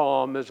geological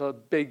column. There's a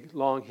big,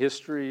 long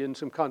history and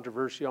some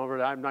controversy over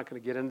it. I'm not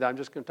going to get into that. I'm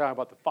just going to talk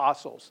about the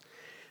fossils.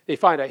 They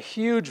find a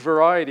huge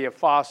variety of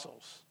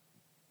fossils.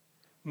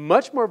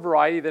 Much more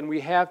variety than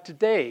we have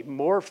today.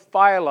 More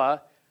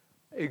phyla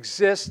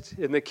exist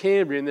in the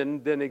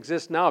Cambrian than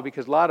exist now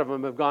because a lot of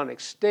them have gone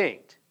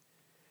extinct.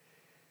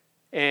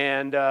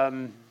 And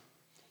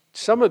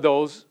some of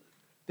those,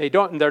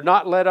 they're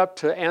not led up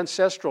to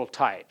ancestral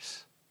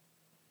types.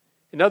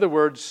 In other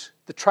words,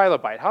 the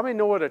trilobite. How many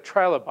know what a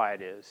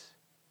trilobite is?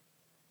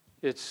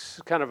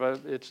 It's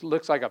it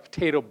looks like a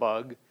potato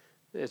bug.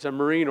 It's a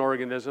marine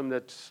organism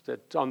that's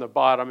on the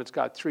bottom. It's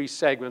got 3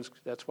 segments.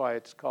 That's why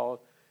it's called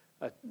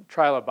a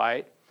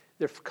trilobite.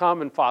 They're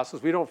common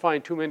fossils. We don't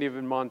find too many of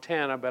them in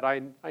Montana, but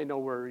I know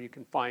where you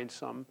can find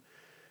some.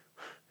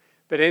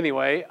 But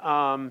anyway,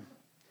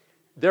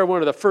 they're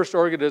one of the first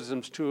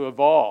organisms to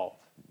evolve.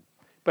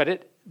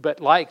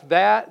 But like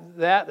that,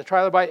 the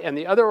trilobite and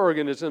the other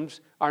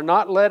organisms are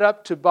not led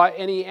up to by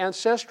any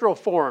ancestral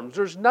forms.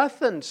 There's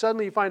nothing.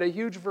 Suddenly you find a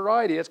huge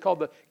variety. It's called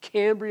the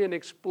Cambrian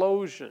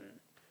explosion.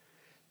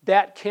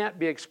 That can't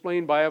be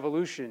explained by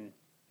evolution.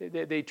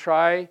 They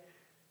try,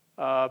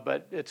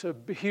 but it's a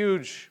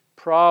huge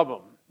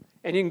problem.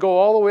 And you can go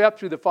all the way up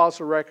through the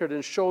fossil record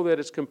and show that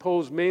it's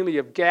composed mainly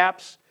of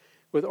gaps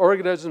with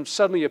organisms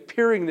suddenly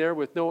appearing there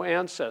with no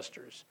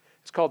ancestors.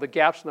 It's called the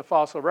gaps in the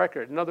fossil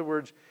record. In other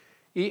words,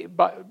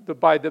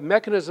 by the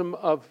mechanism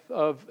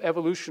of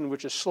evolution,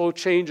 which is slow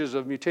changes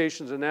of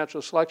mutations and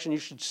natural selection, you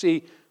should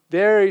see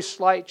very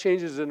slight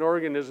changes in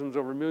organisms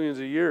over millions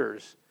of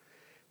years.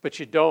 But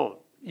you don't.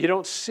 You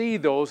don't see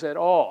those at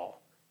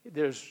all.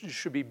 There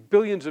should be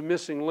billions of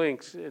missing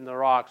links in the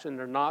rocks, and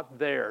they're not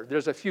there.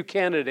 There's a few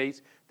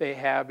candidates they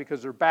have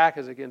because their back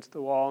is against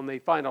the wall, and they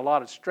find a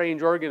lot of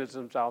strange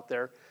organisms out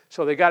there.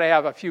 So they got to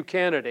have a few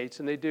candidates,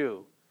 and they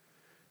do.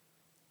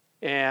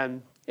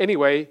 And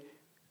anyway,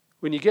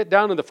 when you get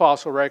down to the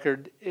fossil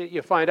record,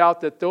 you find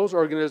out that those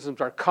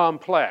organisms are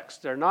complex.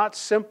 They're not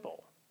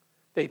simple.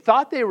 They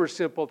thought they were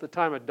simple at the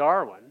time of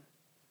Darwin.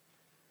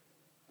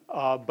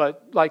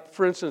 But like,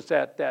 for instance,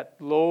 that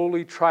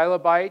lowly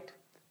trilobite,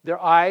 their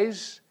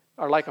eyes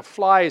are like a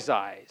fly's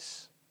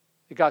eyes.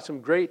 They got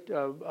some great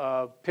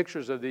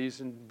pictures of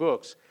these in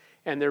books.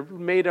 And they're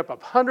made up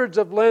of hundreds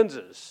of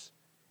lenses.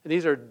 And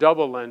these are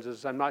double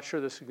lenses. I'm not sure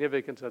the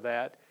significance of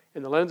that.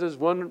 And the lenses,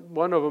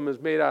 one of them is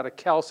made out of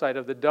calcite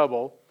of the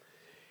double.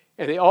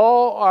 And they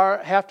all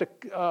have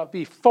to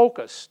be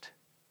focused.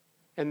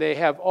 And they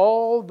have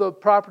all the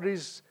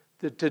properties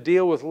to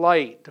deal with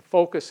light, to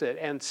focus it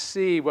and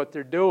see what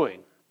they're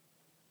doing.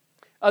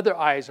 Other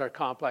eyes are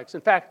complex.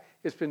 In fact,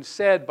 it's been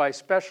said by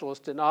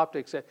specialists in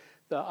optics that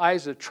the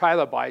eyes of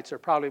trilobites are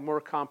probably more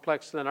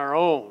complex than our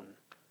own.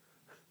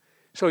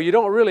 So you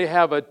don't really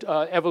have an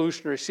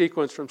evolutionary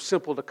sequence from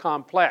simple to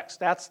complex.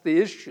 That's the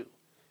issue.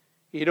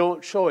 You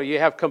don't show it. You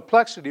have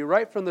complexity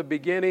right from the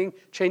beginning,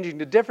 changing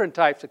to different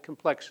types of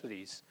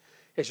complexities.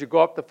 As you go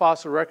up the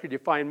fossil record, you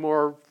find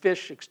more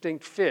fish,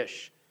 extinct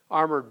fish,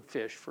 armored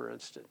fish, for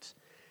instance.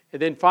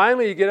 And then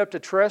finally, you get up to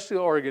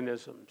terrestrial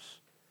organisms.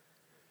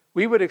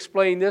 We would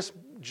explain this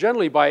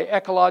generally by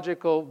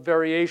ecological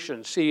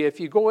variation. See, if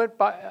you go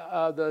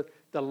by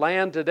the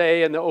land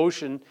today and the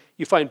ocean,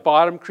 you find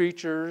bottom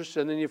creatures,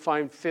 and then you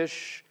find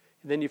fish,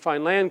 and then you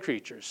find land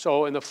creatures.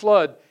 So in the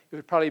flood, it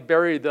would probably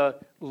bury the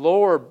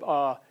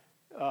lower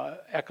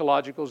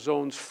ecological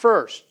zones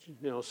first.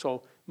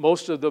 So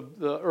most of the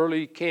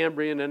early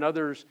Cambrian and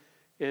others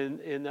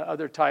in the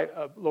other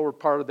lower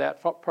part of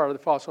that part of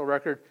the fossil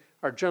record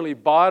are generally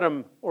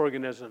bottom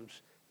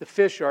organisms. The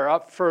fish are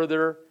up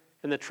further,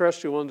 and the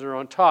terrestrial ones are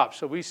on top.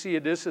 So we see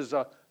this as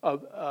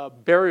a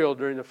burial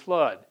during the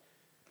flood.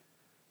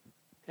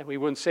 And we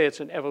wouldn't say it's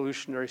an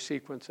evolutionary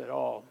sequence at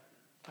all.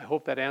 I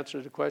hope that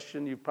answers the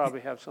question. You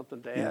probably have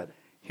something to add.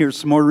 Here's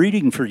some more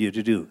reading for you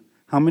to do.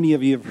 How many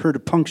of you have heard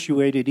of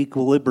punctuated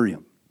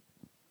equilibrium?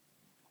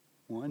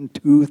 1,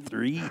 2,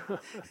 3,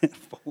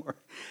 4.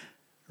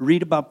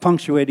 Read about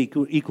punctuated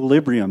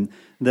equilibrium.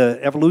 The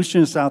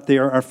evolutionists out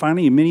there are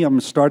finally, many of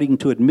them, starting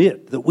to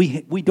admit that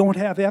we don't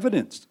have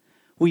evidence.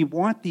 We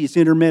want these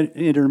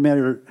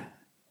intermediary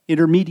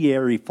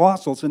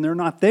fossils, and they're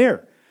not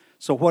there.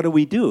 So what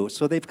do?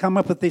 So they've come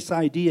up with this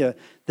idea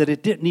that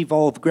it didn't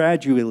evolve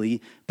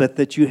gradually, but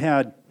that you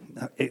had,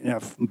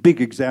 a big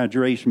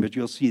exaggeration, but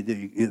you'll see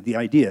the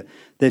idea,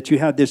 that you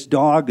had this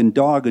dog,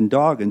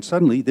 and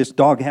suddenly this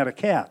dog had a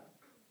cat.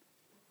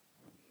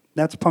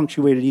 That's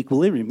punctuated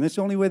equilibrium. That's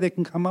the only way they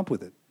can come up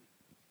with it.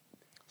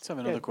 Let's have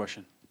another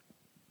question.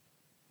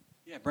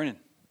 Yeah, Brennan.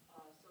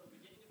 So the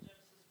beginning of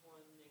Genesis 1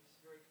 makes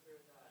very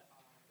clear that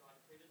God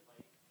created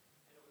light,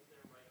 and it was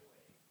there right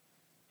away.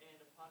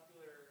 And a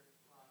popular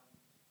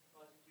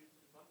logic used to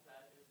debunk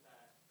that is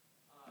that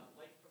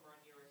light from our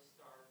nearest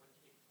star would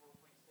take 4.7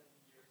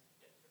 years to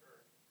get to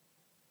Earth.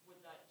 Would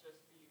that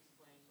just be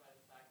explained by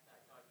the fact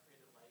that God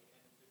created light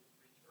and it didn't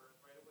reach Earth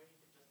right away?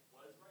 It just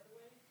was right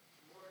away?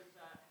 Or does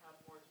that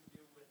have more to do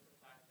with the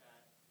fact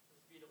that the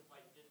speed of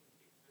light didn't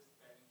exist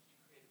then and he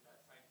created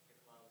that scientific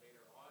law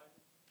later on?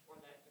 Or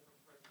that different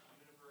parts of the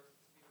universe, the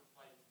speed of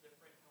light is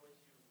different? How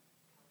would you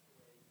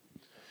calculate?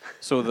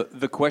 So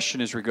the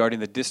question is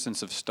regarding the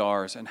distance of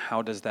stars, and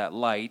how does that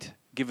light,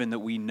 given that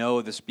we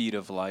know the speed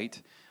of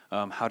light,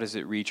 how does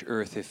it reach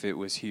Earth if it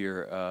was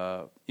here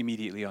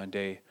immediately on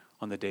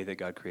the day that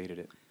God created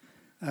it?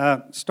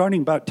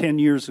 Starting about 10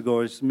 years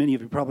ago, as many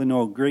of you probably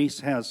know,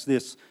 Grace has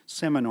this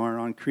seminar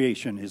on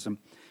creationism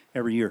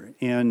every year.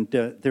 And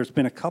there's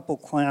been a couple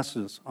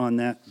classes on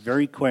that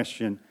very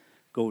question.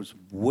 Goes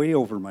way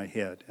over my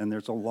head, and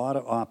there's a lot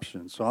of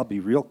options. So I'll be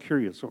real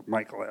curious what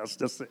Michael has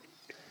to say.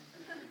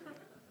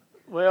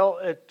 Well,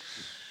 it's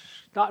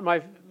not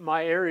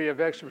my area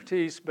of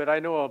expertise, but I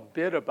know a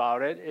bit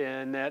about it,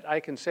 and that I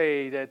can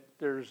say that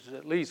there's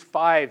at least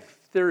 5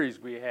 theories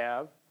we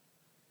have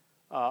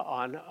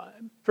on.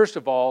 First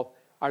of all,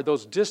 are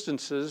those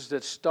distances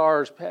that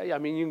stars pass? I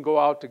mean, you can go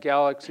out to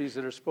galaxies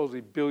that are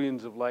supposedly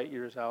billions of light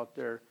years out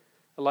there.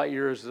 A light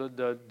year is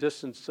the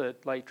distance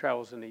that light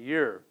travels in a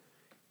year,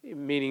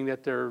 meaning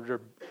that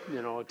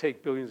it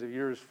take billions of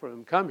years for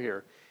them to come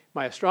here.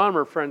 My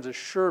astronomer friends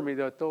assure me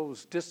that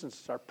those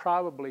distances are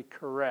probably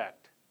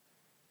correct.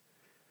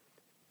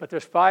 But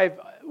there's 5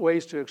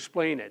 ways to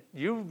explain it.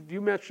 You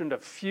mentioned a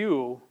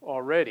few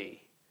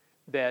already,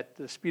 that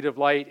the speed of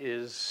light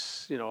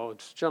is,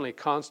 it's generally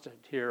constant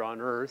here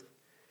on Earth.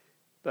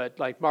 But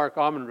like Mark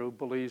Amenrud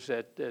believes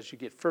that as you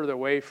get further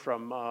away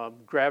from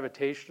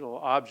gravitational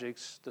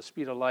objects, the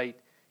speed of light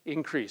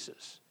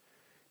increases.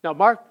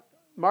 Now,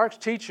 Mark's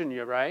teaching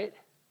you, right?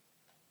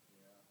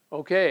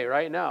 Okay,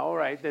 right now, all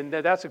right. Then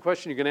that's a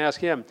question you can ask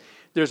him.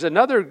 There's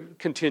another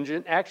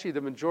contingent, actually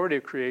the majority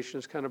of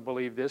creationists kind of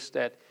believe this,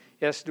 that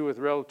it has to do with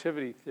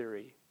relativity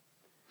theory.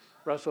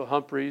 Russell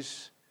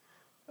Humphreys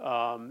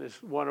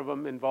is one of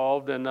them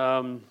involved, and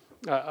an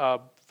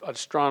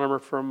astronomer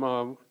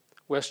from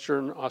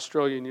Western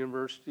Australian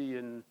University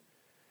in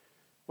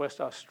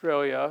West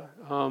Australia.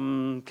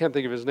 Can't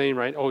think of his name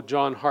right. Oh,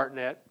 John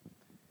Hartnett.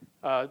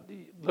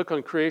 Look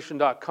on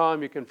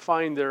creation.com, you can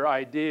find their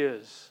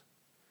ideas.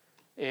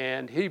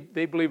 And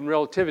they believe in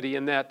relativity,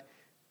 in that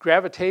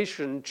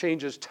gravitation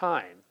changes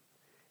time.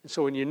 And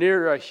so when you're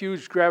near a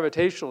huge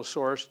gravitational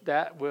source,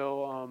 that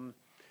will,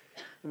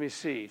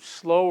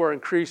 slow or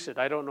increase it.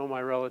 I don't know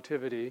my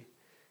relativity.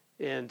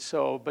 And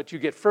so, but you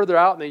get further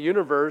out in the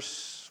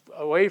universe,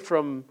 away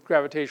from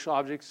gravitational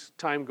objects,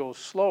 time goes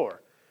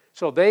slower.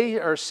 So they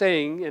are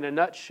saying, in a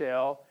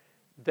nutshell,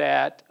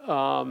 that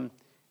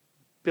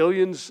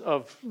billions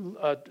of,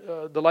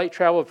 the light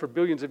traveled for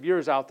billions of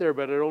years out there,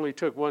 but it only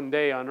took one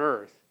day on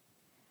Earth.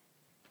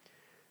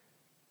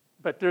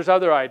 But there's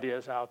other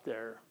ideas out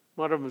there.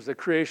 One of them is the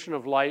creation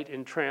of light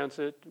in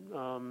transit.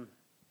 Problems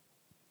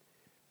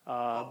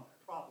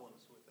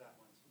with that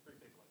one, some pretty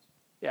big ones.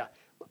 Yeah,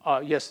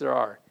 yes, there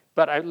are.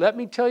 But let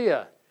me tell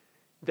you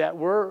that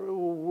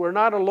we're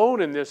not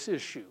alone in this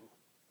issue.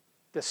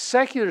 The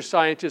secular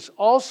scientists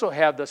also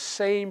have the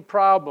same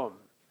problem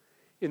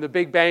in the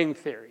Big Bang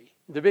theory.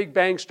 The Big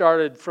Bang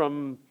started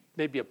from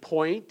maybe a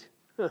point.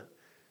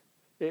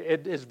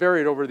 It's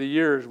varied over the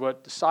years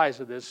what the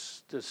size of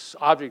this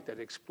object that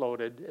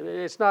exploded.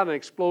 It's not an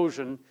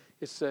explosion.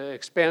 It's an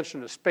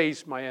expansion of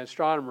space, my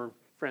astronomer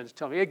friends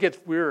tell me. It gets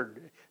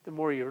weird the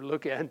more you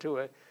look into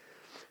it.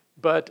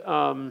 But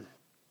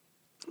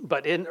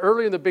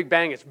early in the Big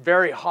Bang, it's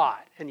very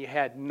hot, and you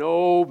had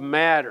no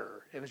matter.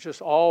 It was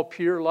just all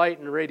pure light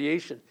and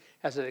radiation.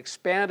 As it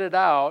expanded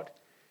out,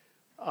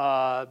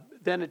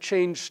 then it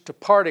changed to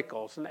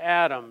particles and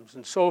atoms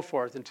and so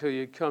forth until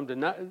you come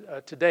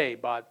to today,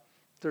 about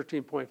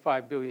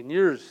 13.5 billion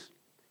years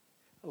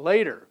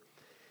later.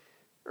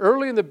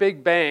 early in the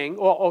Big Bang,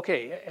 well,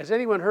 okay, has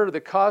anyone heard of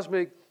the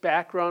cosmic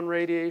background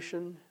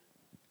radiation?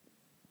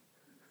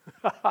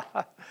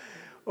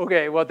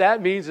 Okay, what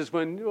that means is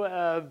when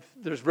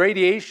there's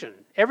radiation,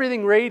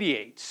 everything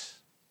radiates.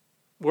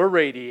 We're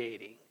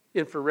radiating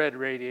infrared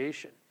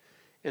radiation.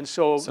 And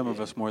so Some of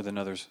us more than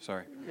others,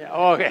 sorry. yeah,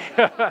 okay.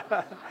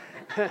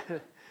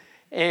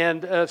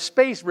 And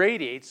space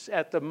radiates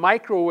at the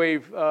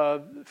microwave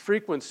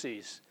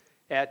frequencies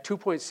at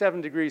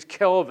 2.7 degrees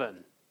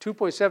Kelvin,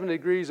 2.7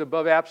 degrees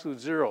above absolute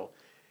zero.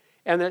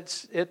 And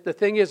the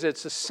thing is,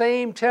 it's the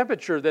same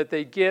temperature that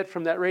they get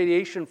from that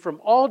radiation from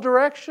all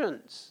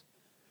directions.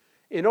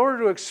 In order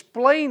to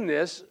explain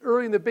this,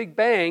 early in the Big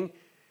Bang,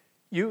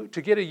 to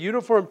get a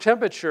uniform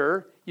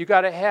temperature, you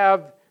got to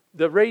have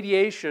the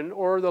radiation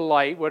or the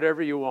light,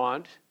 whatever you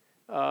want.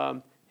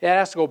 It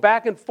has to go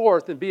back and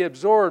forth and be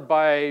absorbed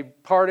by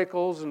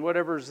particles and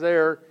whatever's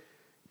there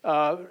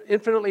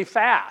infinitely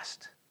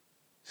fast.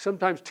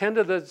 Sometimes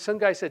some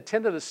guy said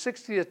 10 to the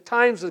 60th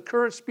times the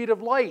current speed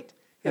of light.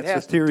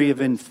 That's the theory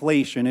of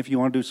inflation, if you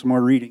want to do some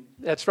more reading.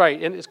 That's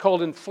right, and it's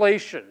called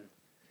inflation.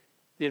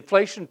 The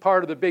inflation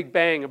part of the Big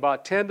Bang,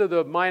 about 10 to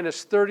the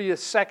minus 30th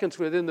seconds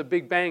within the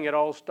Big Bang, it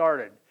all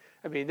started.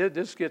 I mean,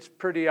 this gets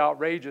pretty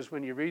outrageous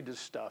when you read this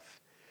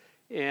stuff.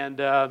 And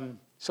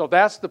so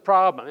that's the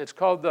problem.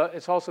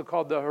 It's also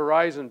called the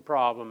horizon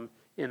problem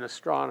in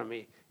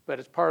astronomy, but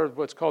it's part of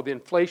what's called the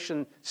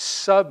inflation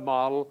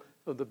submodel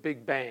of the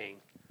Big Bang.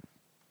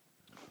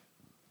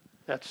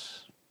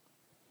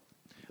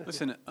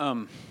 Listen,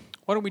 why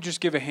don't we just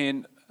give a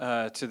hand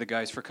to the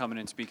guys for coming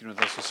and speaking with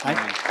us this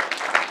morning?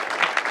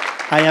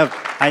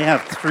 I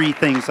have three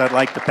things I'd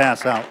like to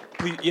pass out.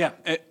 Please, yeah,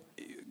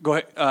 go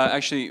ahead.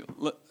 Actually,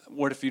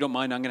 Ward, if you don't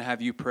mind, I'm going to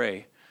have you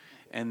pray,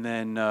 and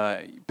then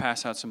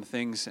pass out some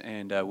things,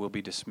 and we'll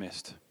be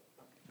dismissed.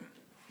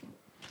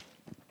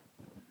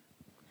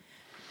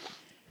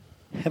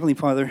 Heavenly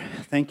Father,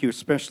 thank you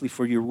especially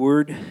for your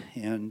word,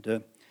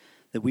 and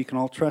that we can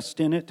all trust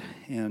in it,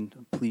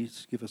 and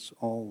please give us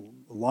all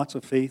lots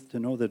of faith to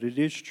know that it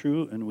is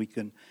true, and we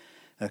can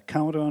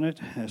count on it,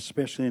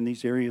 especially in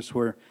these areas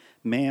where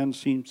man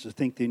seems to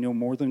think they know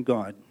more than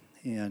God.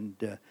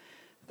 And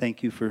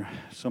thank you for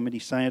so many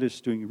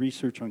scientists doing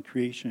research on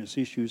creationist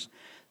issues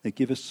that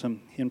give us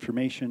some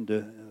information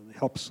to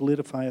help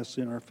solidify us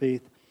in our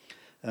faith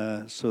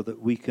so that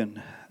we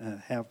can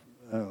have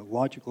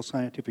logical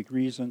scientific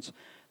reasons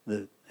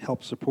that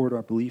help support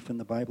our belief in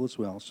the Bible as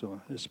well.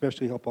 So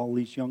especially help all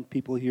these young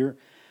people here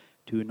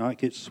to not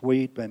get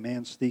swayed by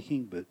man's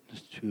thinking, but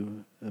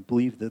to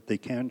believe that they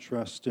can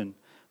trust and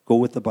go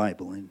with the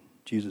Bible. In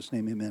Jesus'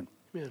 name, amen.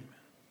 Amen.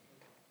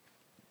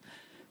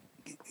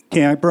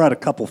 Okay, I brought a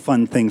couple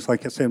fun things,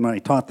 like I said, when I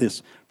taught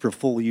this for a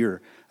full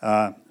year.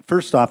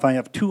 First off, I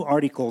have 2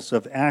 articles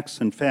of Acts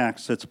and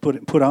Facts that's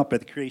put out by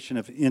the Creation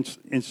of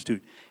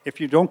Institute. If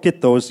you don't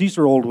get those, these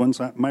are old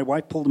ones. My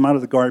wife pulled them out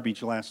of the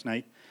garbage last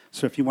night.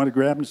 So if you want to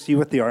grab them and see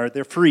what they are,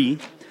 they're free.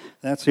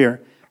 That's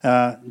here.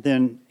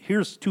 Then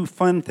here's 2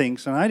 fun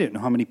things, and I didn't know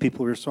how many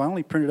people were, so I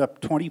only printed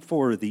up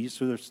 24 of these,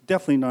 so there's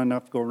definitely not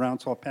enough to go around,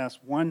 so I'll pass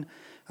one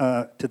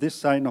to this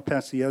side, and I'll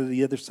pass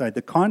the other side.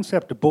 The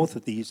concept of both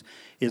of these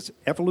is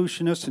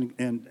evolutionists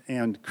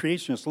and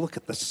creationists look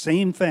at the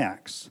same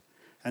facts,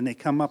 and they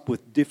come up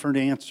with different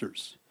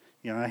answers.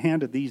 You know, I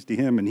handed these to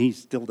him, and he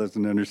still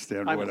doesn't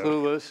understand I'm whatever.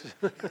 clueless.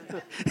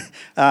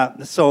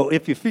 So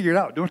if you figure it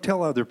out, don't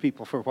tell other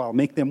people for a while.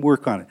 Make them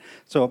work on it.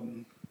 So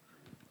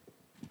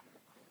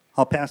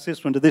I'll pass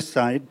this one to this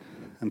side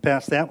and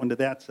pass that one to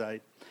that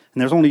side.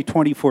 And there's only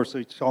 24, so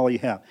it's all you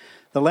have.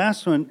 The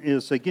last one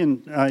is,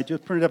 again, I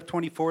just printed up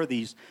 24 of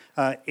these.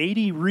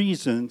 80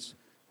 reasons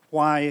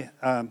why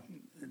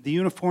the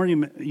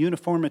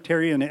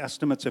uniformitarian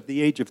estimates of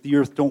the age of the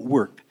earth don't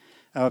work.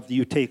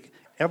 You take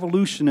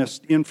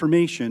evolutionist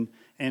information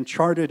and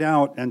chart it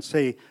out and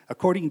say,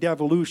 according to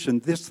evolution,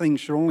 this thing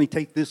should only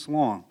take this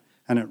long.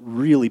 And it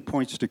really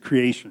points to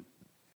creation.